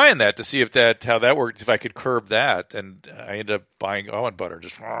was trying that to see how that worked, if I could curb that, and I ended up buying almond butter.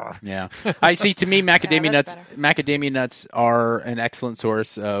 Yeah, I see. To me, macadamia nuts are an excellent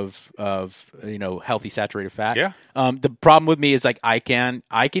source of healthy saturated fat. Yeah. The problem with me is like I can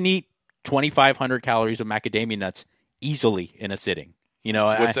eat 2,500 calories of macadamia nuts easily in a sitting.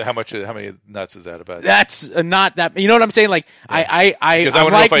 How many nuts is that about? That's not that. You know what I'm saying? Like I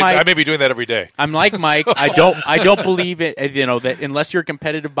may be doing that every day. I'm like Mike. I don't believe it. That unless you're a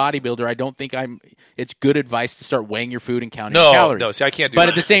competitive bodybuilder, I don't think it's good advice to start weighing your food and counting calories. No, see, I can't do that. But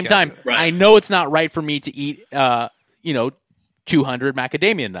at the same time, I know it's not right for me to eat. 200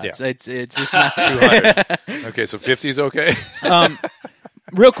 macadamia nuts. Yeah. It's just not 200. Okay, so 50 is okay.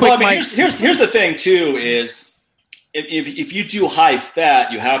 Real quick, Mike. Here's the thing too is. If you do high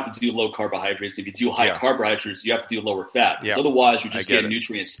fat, you have to do low carbohydrates. If you do high carbohydrates, you have to do lower fat. Because otherwise, you just get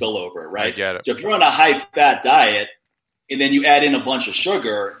nutrient spillover, right? I get it. So if you're on a high fat diet and then you add in a bunch of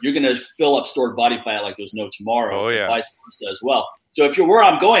sugar, you're going to fill up stored body fat like there's no tomorrow. Oh, yeah. And vice versa as well. So where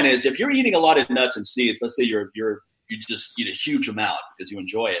I'm going is if you're eating a lot of nuts and seeds, let's say you just eat a huge amount because you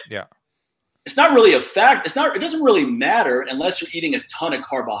enjoy it. Yeah. It's not really a fact. It doesn't really matter unless you're eating a ton of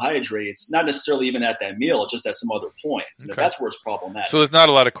carbohydrates, not necessarily even at that meal, just at some other point. Okay. That's where it's problematic. So there's not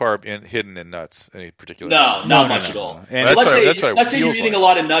a lot of carb hidden in nuts, any particular. No, not much at all. And let's say you're eating a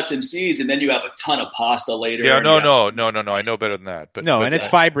lot of nuts and seeds, and then you have a ton of pasta later. Yeah, no. I know better than that. But it's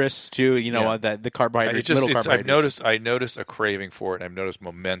fibrous too. The carbohydrates, middle carbohydrates. I noticed a craving for it. I've noticed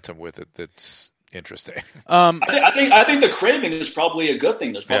momentum with it. That's Interesting. I think the craving is probably a good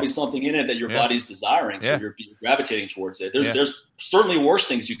thing. There's probably something in it that your body's desiring, so you're gravitating towards it. There's certainly worse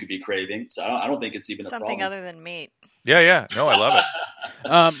things you could be craving, so I don't think it's even something a problem. other than meat. Yeah. No, I love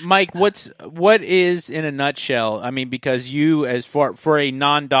it. Mike, what is in a nutshell? I mean, because you, as for a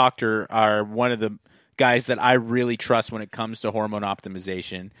non-doctor, are one of the guys that I really trust when it comes to hormone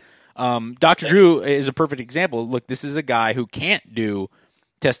optimization. Dr. Drew is a perfect example. Look, this is a guy who can't do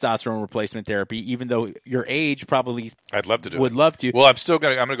testosterone replacement therapy, even though your age probably I'd love to do would it. love to. Well, I'm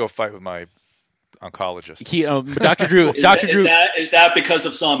gonna go fight with my oncologist. Dr. Drew, Is that because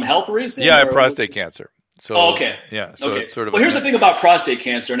of some health reason? Yeah, I have prostate cancer. So, okay. Yeah. So it's sort of. Well, here's the thing about prostate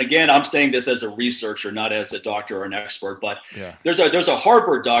cancer, and again, I'm saying this as a researcher, not as a doctor or an expert. But there's a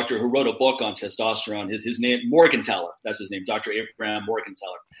Harvard doctor who wrote a book on testosterone. His name Morgentaler. That's his name, Dr. Abraham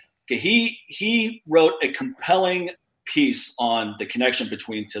Morgentaler. Okay, he wrote a compelling piece on the connection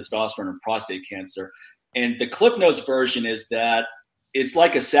between testosterone and prostate cancer. And the Cliff Notes version is that it's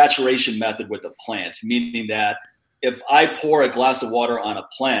like a saturation method with a plant, meaning that if I pour a glass of water on a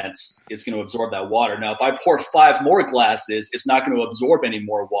plant, it's going to absorb that water. Now, if I pour 5 more glasses, it's not going to absorb any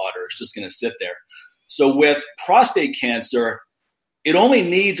more water. It's just going to sit there. So with prostate cancer, it only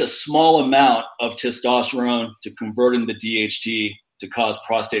needs a small amount of testosterone to convert into DHT to cause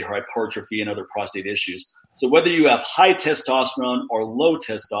prostate hypertrophy and other prostate issues. So whether you have high testosterone or low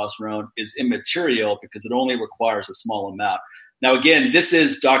testosterone is immaterial because it only requires a small amount. Now, again, this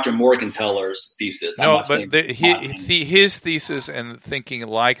is Dr. Morgentaler's thesis. No, but his thesis and thinking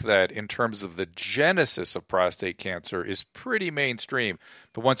like that in terms of the genesis of prostate cancer is pretty mainstream.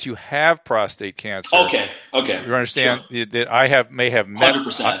 But once you have prostate cancer, okay, you understand that may have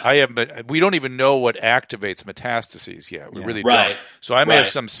 100%. But we don't even know what activates metastases yet. We really right. don't. So I may have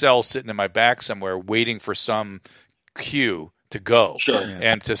some cells sitting in my back somewhere waiting for some cue to go. Sure.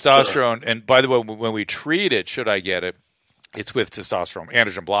 And testosterone. And by the way, when we treat it, should I get it? It's with testosterone,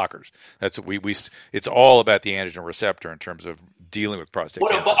 androgen blockers. That's what we. It's all about the androgen receptor in terms of dealing with prostate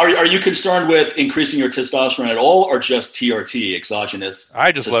cancer. Are you concerned with increasing your testosterone at all, or just TRT, exogenous?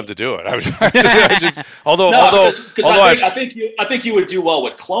 I just love to do it. I think you would do well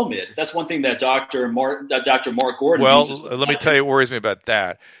with Clomid. That's one thing that Dr. Mark Gordon. Well, let me tell you what worries me about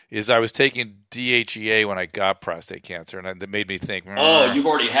that is I was taking DHEA when I got prostate cancer, and that made me think. Oh, you've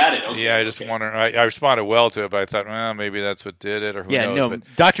already had it. Okay, yeah, I just wonder. I responded well to it, but I thought, well, maybe that's what did it, or who knows. No,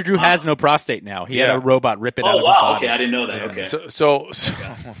 Dr. Drew has no prostate now. He had a robot rip it out of his body. Okay, I didn't know that. Okay. So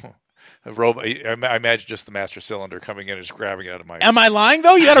a robot. I imagine just the master cylinder coming in and just grabbing it out of my. Am I lying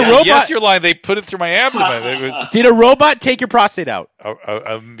though? You had a robot. Yes, you're lying. They put it through my abdomen. Did a robot take your prostate out?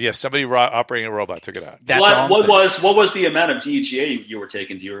 Yes, somebody operating a robot took it out. What was the amount of DHEA you were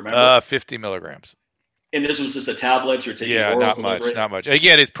taking? Do you remember? 50 milligrams. And this was just a tablet you're taking? Yeah, not much.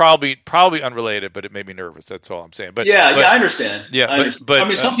 Again, it's probably unrelated, but it made me nervous. That's all I'm saying. But I understand. Yeah, but I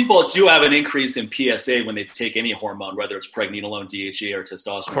mean, some people do have an increase in PSA when they take any hormone, whether it's pregnenolone, DHEA, or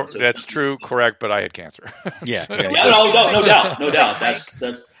testosterone. That's true, correct. But I had cancer. No doubt. That's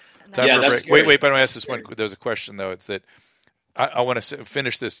wait. But I want to ask this one. There's a question though. It's that I want to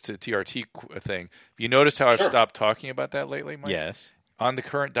finish this TRT thing. Have you noticed how I've stopped talking about that lately, Mike? Yes. On the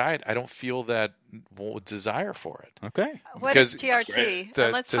current diet, I don't feel that desire for it. Okay. What is TRT?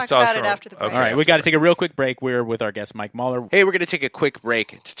 And let's talk about it after the break. All right, we got to take a real quick break. We're with our guest, Mike Mahler. Hey, we're going to take a quick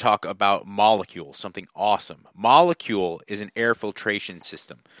break to talk about Molecule, something awesome. Molecule is an air filtration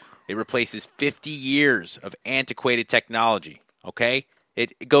system. It replaces 50 years of antiquated technology, okay?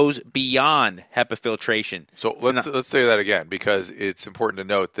 It goes beyond HEPA filtration. So let's say that again, because it's important to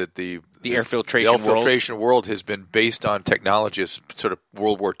note that the air filtration world has been based on technology, as sort of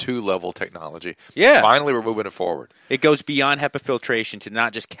World War II level technology. Yeah. Finally, we're moving it forward. It goes beyond HEPA filtration to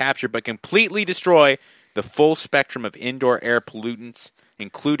not just capture but completely destroy the full spectrum of indoor air pollutants,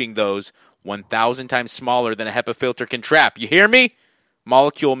 including those 1,000 times smaller than a HEPA filter can trap. You hear me?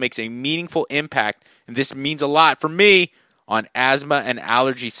 Molecule makes a meaningful impact, and this means a lot for me, on asthma and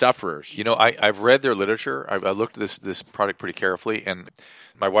allergy sufferers. You know, I've read their literature. I looked at this product pretty carefully, and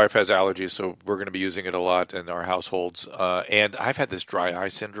my wife has allergies, so we're going to be using it a lot in our households. And I've had this dry eye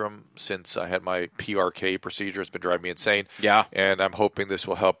syndrome since I had my PRK procedure. It's been driving me insane. Yeah. And I'm hoping this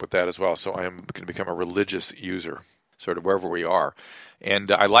will help with that as well. So I am going to become a religious user, sort of wherever we are.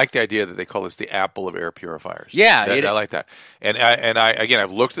 And I like the idea that they call this the Apple of air purifiers. Yeah. I like that. And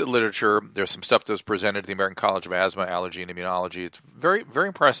I've looked at the literature. There's some stuff that was presented at the American College of Asthma, Allergy, and Immunology. It's very, very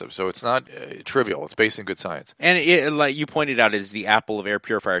impressive. So it's not trivial. It's based in good science. And it, like you pointed out, is the Apple of air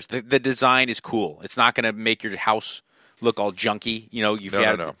purifiers. The design is cool. It's not going to make your house look all junky. You know,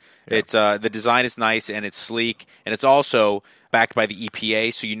 No. It's the design is nice and it's sleek, and it's also backed by the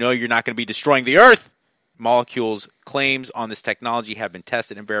EPA, so you know you're not going to be destroying the earth. Molecule's claims on this technology have been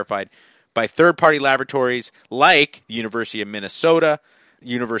tested and verified by third-party laboratories like the University of Minnesota,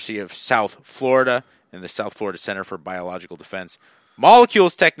 University of South Florida, and the South Florida Center for Biological Defense.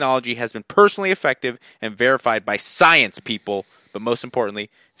 Molecule's technology has been personally effective and verified by science people, but most importantly,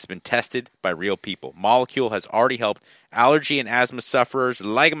 it's been tested by real people. Molecule has already helped allergy and asthma sufferers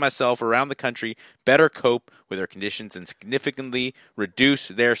like myself around the country better cope with their conditions and significantly reduce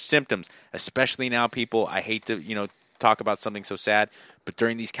their symptoms, especially now, people. I hate to, talk about something so sad, but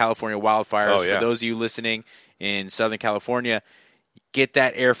during these California wildfires, for those of you listening in Southern California, get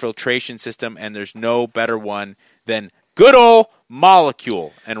that air filtration system, and there's no better one than good old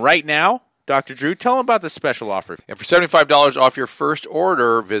Molecule. And right now, Dr. Drew, tell them about the special offer. And for $75 off your first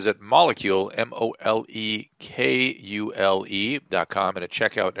order, visit Molecule, MOLEKULE.com, and at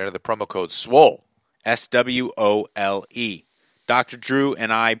checkout, enter the promo code SWOLE. SWOLE. Dr. Drew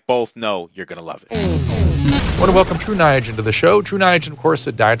and I both know you're going to love it. I want to welcome True Niagen to the show. True Niagen, of course, is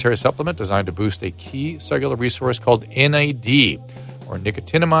a dietary supplement designed to boost a key cellular resource called NAD, or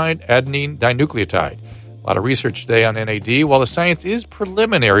nicotinamide adenine dinucleotide. A lot of research today on NAD. While the science is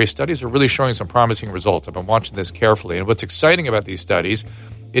preliminary, studies are really showing some promising results. I've been watching this carefully, and what's exciting about these studies,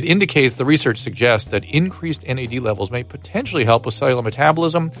 it indicates the research suggests that increased NAD levels may potentially help with cellular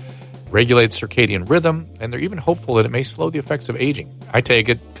metabolism, regulate circadian rhythm, and they're even hopeful that it may slow the effects of aging. I take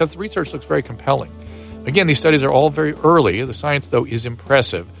it because the research looks very compelling. Again, these studies are all very early. The science, though, is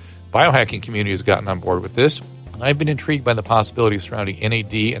impressive. Biohacking community has gotten on board with this, and I've been intrigued by the possibilities surrounding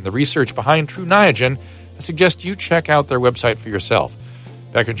NAD and the research behind True Niagen. I suggest you check out their website for yourself.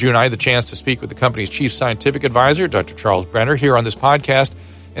 Back in June, I had the chance to speak with the company's chief scientific advisor, Dr. Charles Brenner, here on this podcast,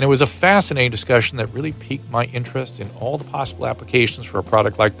 and it was a fascinating discussion that really piqued my interest in all the possible applications for a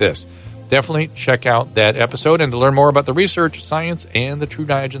product like this. Definitely check out that episode, and to learn more about the research, science, and the True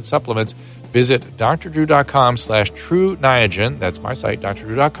Niagen supplements, visit drdrew.com/True Niagen. That's my site,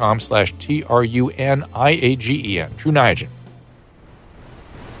 drdrew.com/TRUNIAGEN. True Niagen.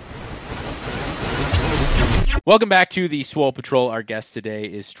 Welcome back to the Swole Patrol. Our guest today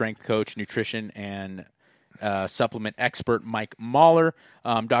is strength coach, nutrition, and supplement expert Mike Mahler.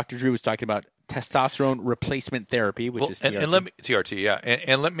 Dr. Drew was talking about testosterone replacement therapy, which is TRT. And let me, TRT, yeah.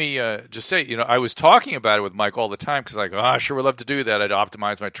 And let me just say, I was talking about it with Mike all the time because I sure would love to do that. I'd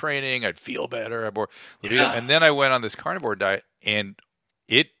optimize my training. I'd feel better. And then I went on this carnivore diet, and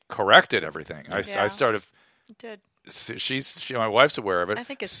it corrected everything. I started. It did. My wife's aware of it. I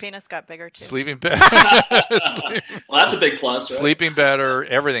think his penis got bigger too. Sleeping better. Well, that's a big plus. Right? Sleeping better,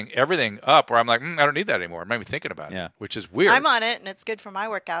 everything up. Where I'm like, I don't need that anymore. It made me thinking about it, which is weird. I'm on it, and it's good for my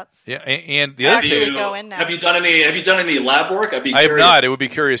workouts. Yeah, and the other thing, go in now. Have you done any lab work? I have not. It would be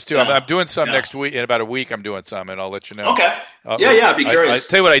curious too. I'm doing some next week. In about a week, I'm doing some, and I'll let you know. Okay. I'd be curious. I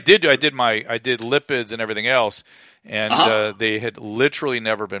tell you what I did do. I did lipids and everything else, and they had literally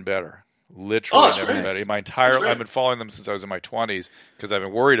never been better. Literally never been better. I've been following them since I was in my 20s because I've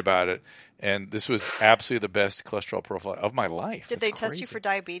been worried about it, and this was absolutely the best cholesterol profile of my life. Did they test you for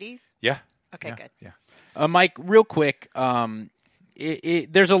diabetes? Yeah. Okay, good. Yeah. Mike, real quick,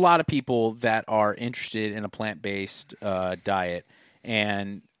 there's a lot of people that are interested in a plant-based diet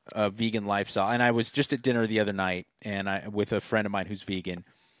and a vegan lifestyle. And I was just at dinner the other night with a friend of mine who's vegan,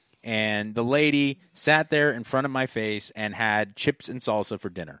 and the lady sat there in front of my face and had chips and salsa for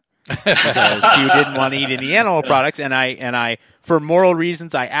dinner. Because she didn't want to eat any animal products, and I, for moral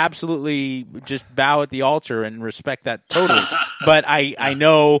reasons, I absolutely just bow at the altar and respect that totally. But I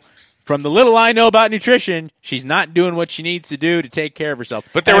know from the little I know about nutrition, she's not doing what she needs to do to take care of herself.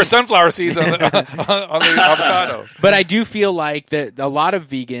 But there were sunflower seeds on the avocado. But I do feel like that a lot of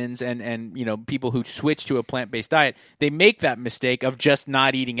vegans and people who switch to a plant-based diet, they make that mistake of just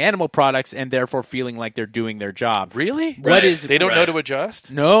not eating animal products and therefore feeling like they're doing their job. Really? They don't know to adjust?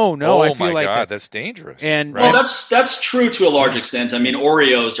 No. Oh, I feel my like God, that's dangerous. And well, that's true to a large extent. I mean,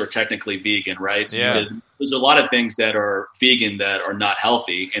 Oreos are technically vegan, right? So yeah. There's a lot of things that are vegan that are not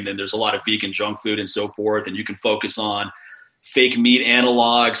healthy, and then there's a lot of vegan junk food and so forth, and you can focus on fake meat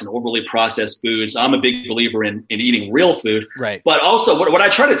analogs and overly processed foods. I'm a big believer in eating real food. Right. But also what I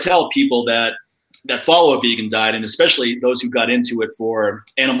try to tell people that follow a vegan diet, and especially those who got into it for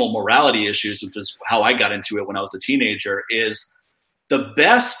animal morality issues, which is how I got into it when I was a teenager, is the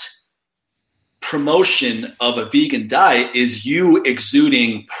best promotion of a vegan diet is you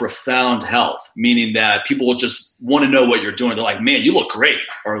exuding profound health, meaning that people will just want to know what you're doing. They're like, man, you look great.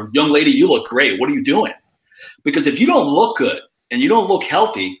 Or young lady, you look great. What are you doing? Because if you don't look good and you don't look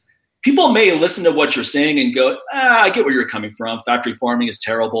healthy, people may listen to what you're saying and go, I get where you're coming from. Factory farming is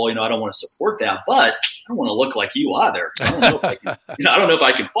terrible. I don't want to support that, but I don't want to look like you either. I don't know if I can, I don't know if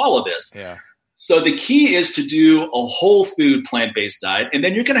I can follow this. Yeah. So the key is to do a whole food plant-based diet, and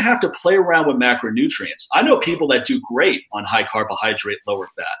then you're going to have to play around with macronutrients. I know people that do great on high carbohydrate, lower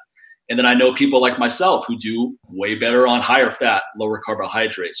fat. And then I know people like myself who do way better on higher fat, lower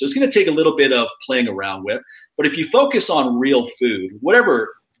carbohydrate. So it's going to take a little bit of playing around with. But if you focus on real food,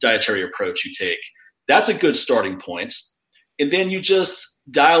 whatever dietary approach you take, that's a good starting point. And then you just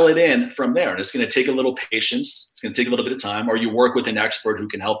dial it in from there. And it's going to take a little patience. It's going to take a little bit of time, or you work with an expert who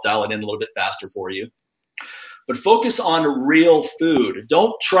can help dial it in a little bit faster for you. But focus on real food.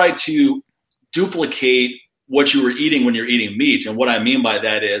 Don't try to duplicate what you were eating when you're eating meat. And what I mean by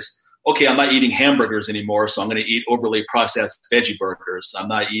that is, okay, I'm not eating hamburgers anymore, so I'm going to eat overly processed veggie burgers. I'm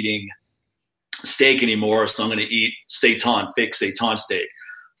not eating steak anymore, so I'm going to eat fake seitan steak.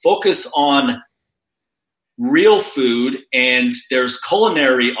 Focus on real food, and there's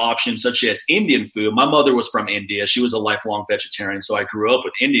culinary options such as Indian food. My mother was from India. She was a lifelong vegetarian, so I grew up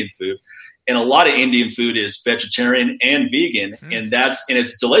with Indian food. And a lot of Indian food is vegetarian and vegan, and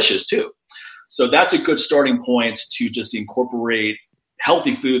it's delicious too. So that's a good starting point to just incorporate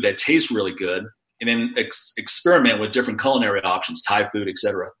healthy food that tastes really good, and then experiment with different culinary options, Thai food,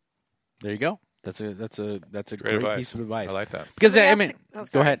 etc. There you go. That's a great piece of advice. I like that. Because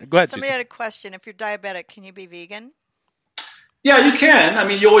go ahead. Somebody had a question. If you're diabetic, can you be vegan? Yeah, you can. I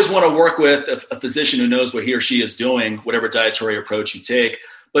mean, you always want to work with a physician who knows what he or she is doing, whatever dietary approach you take.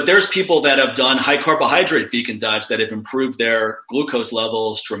 But there's people that have done high carbohydrate vegan diets that have improved their glucose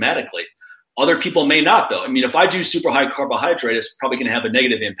levels dramatically. Other people may not, though. I mean, if I do super high carbohydrate, it's probably going to have a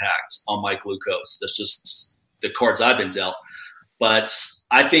negative impact on my glucose. That's just the cards I've been dealt. But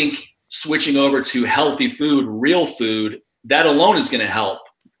I think switching over to healthy food, real food, that alone is going to help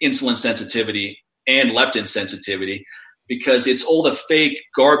insulin sensitivity and leptin sensitivity, because it's all the fake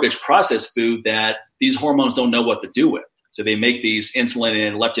garbage processed food that these hormones don't know what to do with. So they make these insulin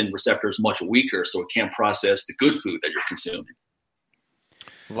and leptin receptors much weaker, so it can't process the good food that you're consuming.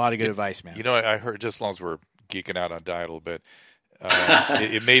 A lot of good advice, man. I heard, just as long as we're geeking out on diet a little bit,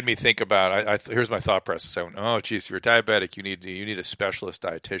 it made me think about. Here's my thought process. I went, oh, geez, if you're diabetic, you need a specialist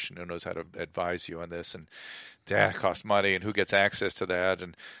dietitian who knows how to advise you on this, and that costs money, and who gets access to that.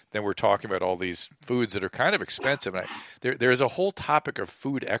 And then we're talking about all these foods that are kind of expensive. And there's a whole topic of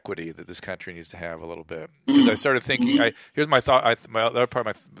food equity that this country needs to have a little bit. Because I started thinking, here's my thought. My other part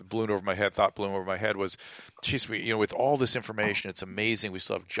of my blew over my head was, geez, with all this information, it's amazing. We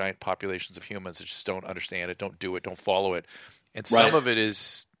still have giant populations of humans that just don't understand it, don't do it, don't follow it. And some of it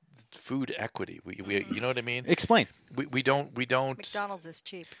is food equity. We you know what I mean? Explain. We don't. McDonald's is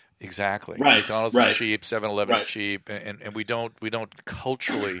cheap. Exactly. Right. McDonald's is cheap. 7-Eleven is cheap, and we don't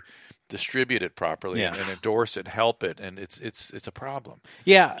culturally distribute it properly and endorse it, help it, and it's a problem.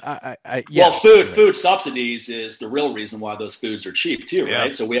 Yeah. Well, food subsidies is the real reason why those foods are cheap too, right? Yeah.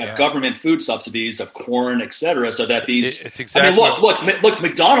 So we have government food subsidies of corn, et cetera, so that these. It's exactly. I mean, look.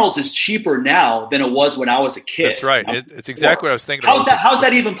 McDonald's is cheaper now than it was when I was a kid. That's right. It's exactly what I was thinking. How's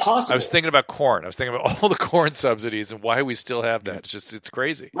that even possible? I was thinking about corn. I was thinking about all the corn subsidies and why we still have that. It's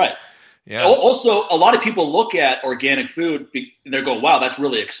crazy. Right. Yeah. Also, a lot of people look at organic food and they go, wow, that's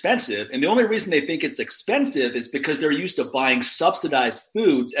really expensive. And the only reason they think it's expensive is because they're used to buying subsidized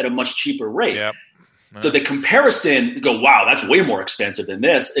foods at a much cheaper rate. Yep. So the comparison, go, wow, that's way more expensive than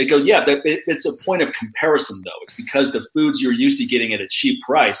this. They go, yeah, it's a point of comparison, though. It's because the foods you're used to getting at a cheap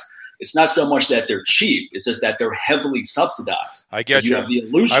price, it's not so much that they're cheap. It's just that they're heavily subsidized. I get you. Have the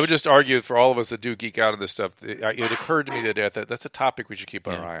illusion. I would just argue for all of us that do geek out on this stuff, it occurred to me that that's a topic we should keep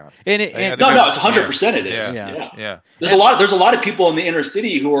our eye on. No, it's 100% it is. Yeah. There's a lot of people in the inner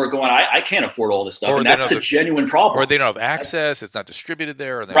city who are going, I can't afford all this stuff, and that's a genuine problem. Or they don't have access, it's not distributed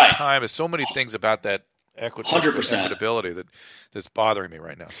there, or they don't have time. There's so many things about that equitability that's bothering me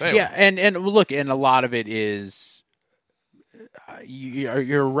right now. So anyway. Yeah, and look, and a lot of it is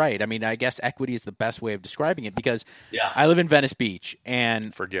you're right. I mean, I guess equity is the best way of describing it, because I live in Venice Beach,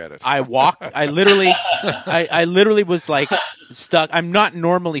 and forget it. I walked. I literally was like stuck. I'm not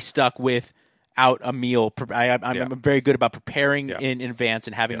normally stuck without a meal. I'm very good about preparing in advance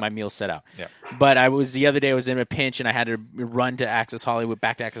and having my meal set out. Yeah. But the other day I was in a pinch and I had to run to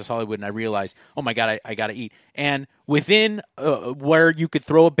back to Access Hollywood, and I realized, oh my God, I got to eat. And within where you could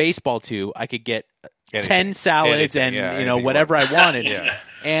throw a baseball to, I could get 10 salads and whatever I wanted.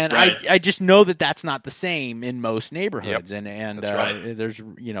 And I just know that that's not the same in most neighborhoods. And there's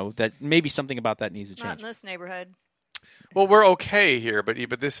that maybe something about that needs to change. Not in this neighborhood. Well, we're okay here, but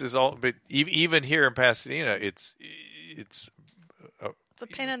this is all. But even here in Pasadena, it's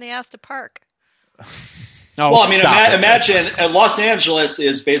It's a pain in the ass to park. Oh, well, I mean, stop it. imagine Los Angeles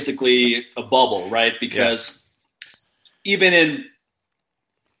is basically a bubble, right? Because even in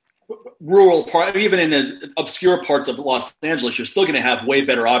rural part, even in the obscure parts of Los Angeles, you're still going to have way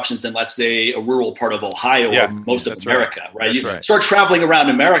better options than, let's say, a rural part of Ohio or most of America, right? You start traveling around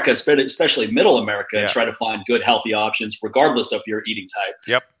America, especially middle America, and try to find good, healthy options, regardless of your eating type.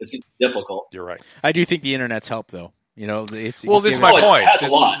 Yep. It's difficult. You're right. I do think the internet's helped, though. You know, it's well. This is my point. It has a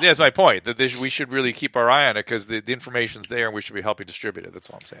lot. That's my point. That we should really keep our eye on it because the information's there, and we should be helping distribute it. That's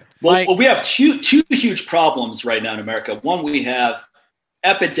all I'm saying. Well, we have two huge problems right now in America. One, we have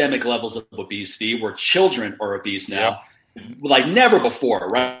epidemic levels of obesity, where children are obese now, like never before.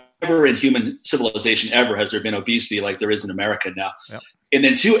 Right? Never in human civilization ever has there been obesity like there is in America now. Yep. And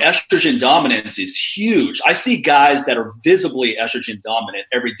then two, estrogen dominance is huge. I see guys that are visibly estrogen dominant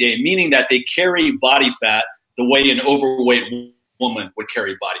every day, meaning that they carry body fat the way an overweight woman would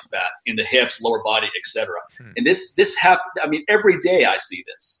carry body fat in the hips, lower body, etc. And this happens. I mean, every day I see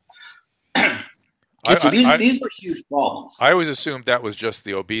this. These are huge problems. I always assumed that was just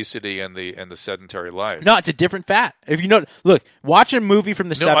the obesity and the sedentary life. No, it's a different fat. If you know, look, watch a movie from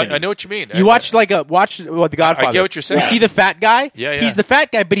the 70s. I know what you mean. You watch The Godfather. I get what you're saying. You see the fat guy? Yeah. He's the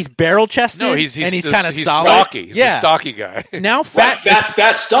fat guy, but he's barrel chested. No, he's kind of solid. Stocky. He's the stocky guy. Now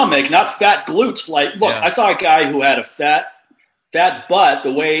fat stomach, not fat glutes. Like, look, I saw a guy who had a fat butt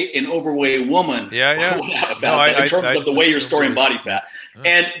the way an overweight woman would have a fat butt in terms of the way you're storing body fat.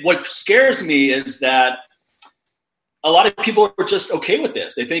 And what scares me is that a lot of people are just okay with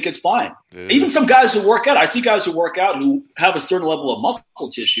this. They think it's fine. Even some guys who work out. I see guys who work out who have a certain level of muscle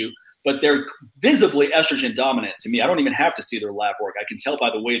tissue, but they're visibly estrogen dominant to me. I don't even have to see their lab work. I can tell by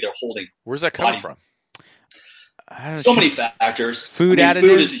the way they're holding. Where's that coming from? So many factors. Food additives.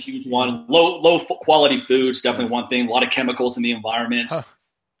 Food is a huge one. Low quality food is definitely one thing. A lot of chemicals in the environment. Huh.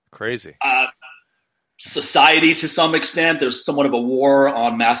 Crazy. Society, to some extent, there's somewhat of a war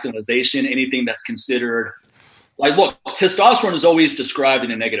on masculinization. Anything that's considered, like, look, testosterone is always described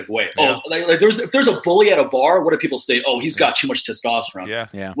in a negative way. Yeah. If there's a bully at a bar, what do people say? Oh, he's got too much testosterone.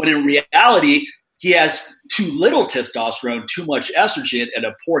 Yeah. When in reality, he has too little testosterone, too much estrogen, and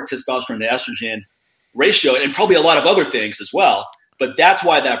a poor testosterone to estrogen ratio, and probably a lot of other things as well. But that's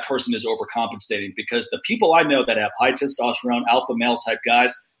why that person is overcompensating, because the people I know that have high testosterone, alpha male type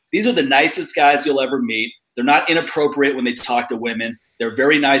guys, these are the nicest guys you'll ever meet. They're not inappropriate when they talk to women. They're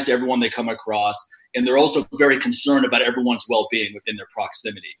very nice to everyone they come across. And they're also very concerned about everyone's well-being within their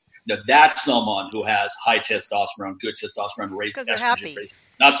proximity. You know, that's someone who has high testosterone, good testosterone rate. Because they're happy. Rate.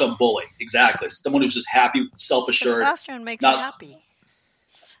 Not some bully. Exactly. Someone who's just happy, self-assured. Testosterone makes you happy.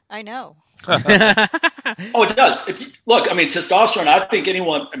 I know. Oh, it does. Look, I mean, testosterone, I think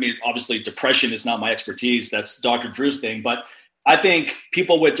obviously depression is not my expertise. That's Dr. Drew's thing. But I think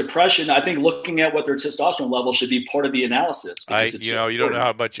people with depression, looking at what their testosterone level should be part of the analysis. You don't know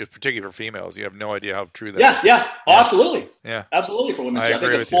how much, particularly for females, you have no idea how true that is. Yeah. Oh, absolutely. Yeah. Absolutely for women too. I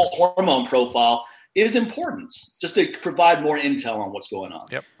think the full hormone profile is important just to provide more intel on what's going on.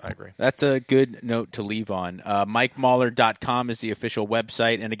 Yep, I agree. That's a good note to leave on. MikeMahler.com is the official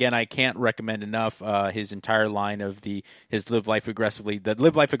website. And again, I can't recommend enough his entire line of his Live Life Aggressively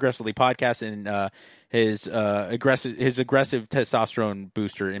podcast, and his aggressive testosterone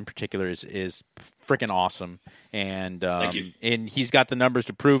booster in particular is freaking awesome. And and he's got the numbers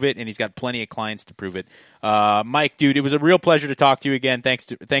to prove it, and he's got plenty of clients to prove it. Mike, dude, it was a real pleasure to talk to you again. Thanks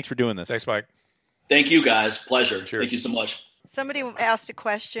for doing this. Thanks, Mike. Thank you, guys. Pleasure. Cheers. Thank you so much. Somebody asked a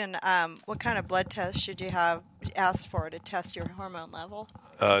question. What kind of blood test should you have asked for to test your hormone level?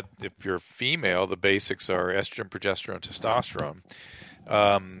 If you're female, the basics are estrogen, progesterone, testosterone.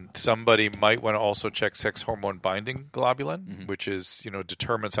 Somebody might want to also check sex hormone binding globulin, which is,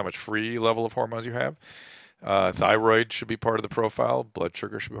 determines how much free level of hormones you have. Thyroid should be part of the profile. Blood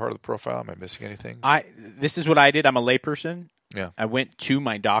sugar should be part of the profile. Am I missing anything? This is what I did. I'm a layperson. Yeah. I went to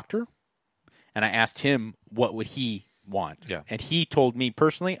my doctor, and I asked him what would he want. Yeah. And he told me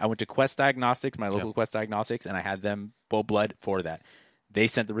personally, I went to Quest Diagnostics, my local Quest Diagnostics, and I had them pull blood for that. They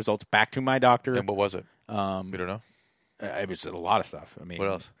sent the results back to my doctor. And what was it? We don't know. It was a lot of stuff. I mean, what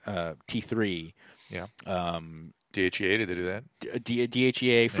else? T3. Yeah. DHEA, did they do that?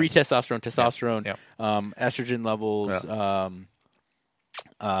 DHEA, free testosterone, Yeah. Estrogen levels. Yeah.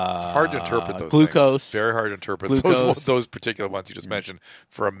 It's hard to interpret those glucose. things. Very hard to interpret those particular ones you just mentioned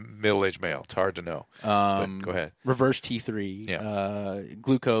for a middle-aged male. It's hard to know. But go ahead. Reverse T3,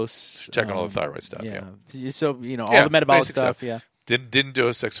 glucose. Checking all the thyroid stuff. Yeah. So all the metabolic stuff. Yeah. Didn't do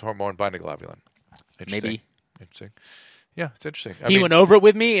a sex hormone binding globulin. Maybe. Interesting. Yeah, it's interesting. He went over it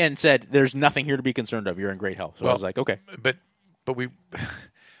with me and said, "There's nothing here to be concerned of. You're in great health." So I was like, "Okay." But but we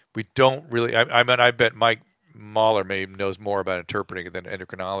don't really. I mean, I bet Mike Mahler maybe knows more about interpreting it than an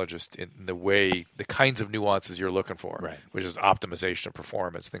endocrinologist in the kinds of nuances you're looking for, right? Which is optimization of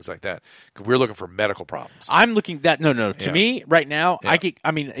performance, things like that. We're looking for medical problems. I'm looking to me right now.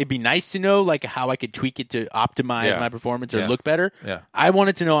 It'd be nice to know like how I could tweak it to optimize my performance or look better. Yeah. I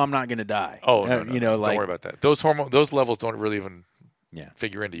wanted to know I'm not going to die. Oh, no, don't worry about that. Those levels don't really even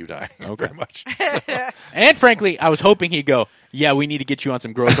figure into you dying very much. So. And frankly, I was hoping he'd go, yeah, we need to get you on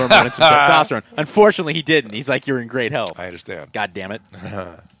some growth hormone and some testosterone. Unfortunately, he didn't. He's like, you're in great health. I understand. God damn it.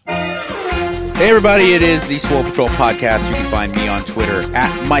 Hey, everybody, it is the Swole Patrol podcast. You can find me on Twitter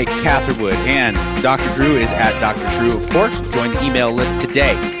at Mike Catherwood, and Dr. Drew is at Dr. Drew, of course. Join the email list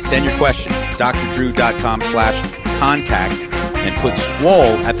today. Send your questions, drdrew.com/contact, and put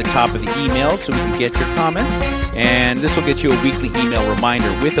Swole at the top of the email so we can get your comments. And this will get you a weekly email reminder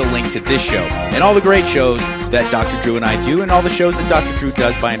with a link to this show and all the great shows that Dr. Drew and I do, and all the shows that Dr. Drew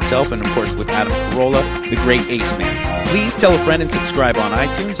does by himself, and of course with Adam Carolla, the great Ace Man. Please tell a friend and subscribe on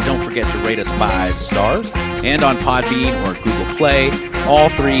iTunes. Don't forget to rate us 5 stars. And on Podbean or Google Play. All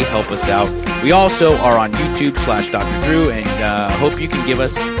 3 help us out. We also are on YouTube /Dr. Drew, and hope you can give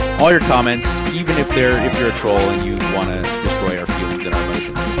us all your comments, even if you're a troll and you want to destroy our feelings and our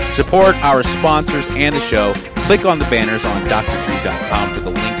emotions. Support our sponsors and the show. Click on the banners on drdrew.com for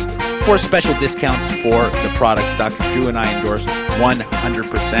the links for special discounts for the products Dr. Drew and I endorse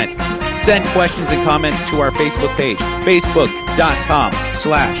 100%. Send questions and comments to our Facebook page,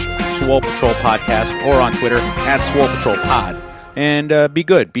 facebook.com/Swole Patrol Podcast, or on Twitter @Swole Patrol Pod. And be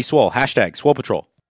good, be swole. #Swole Patrol.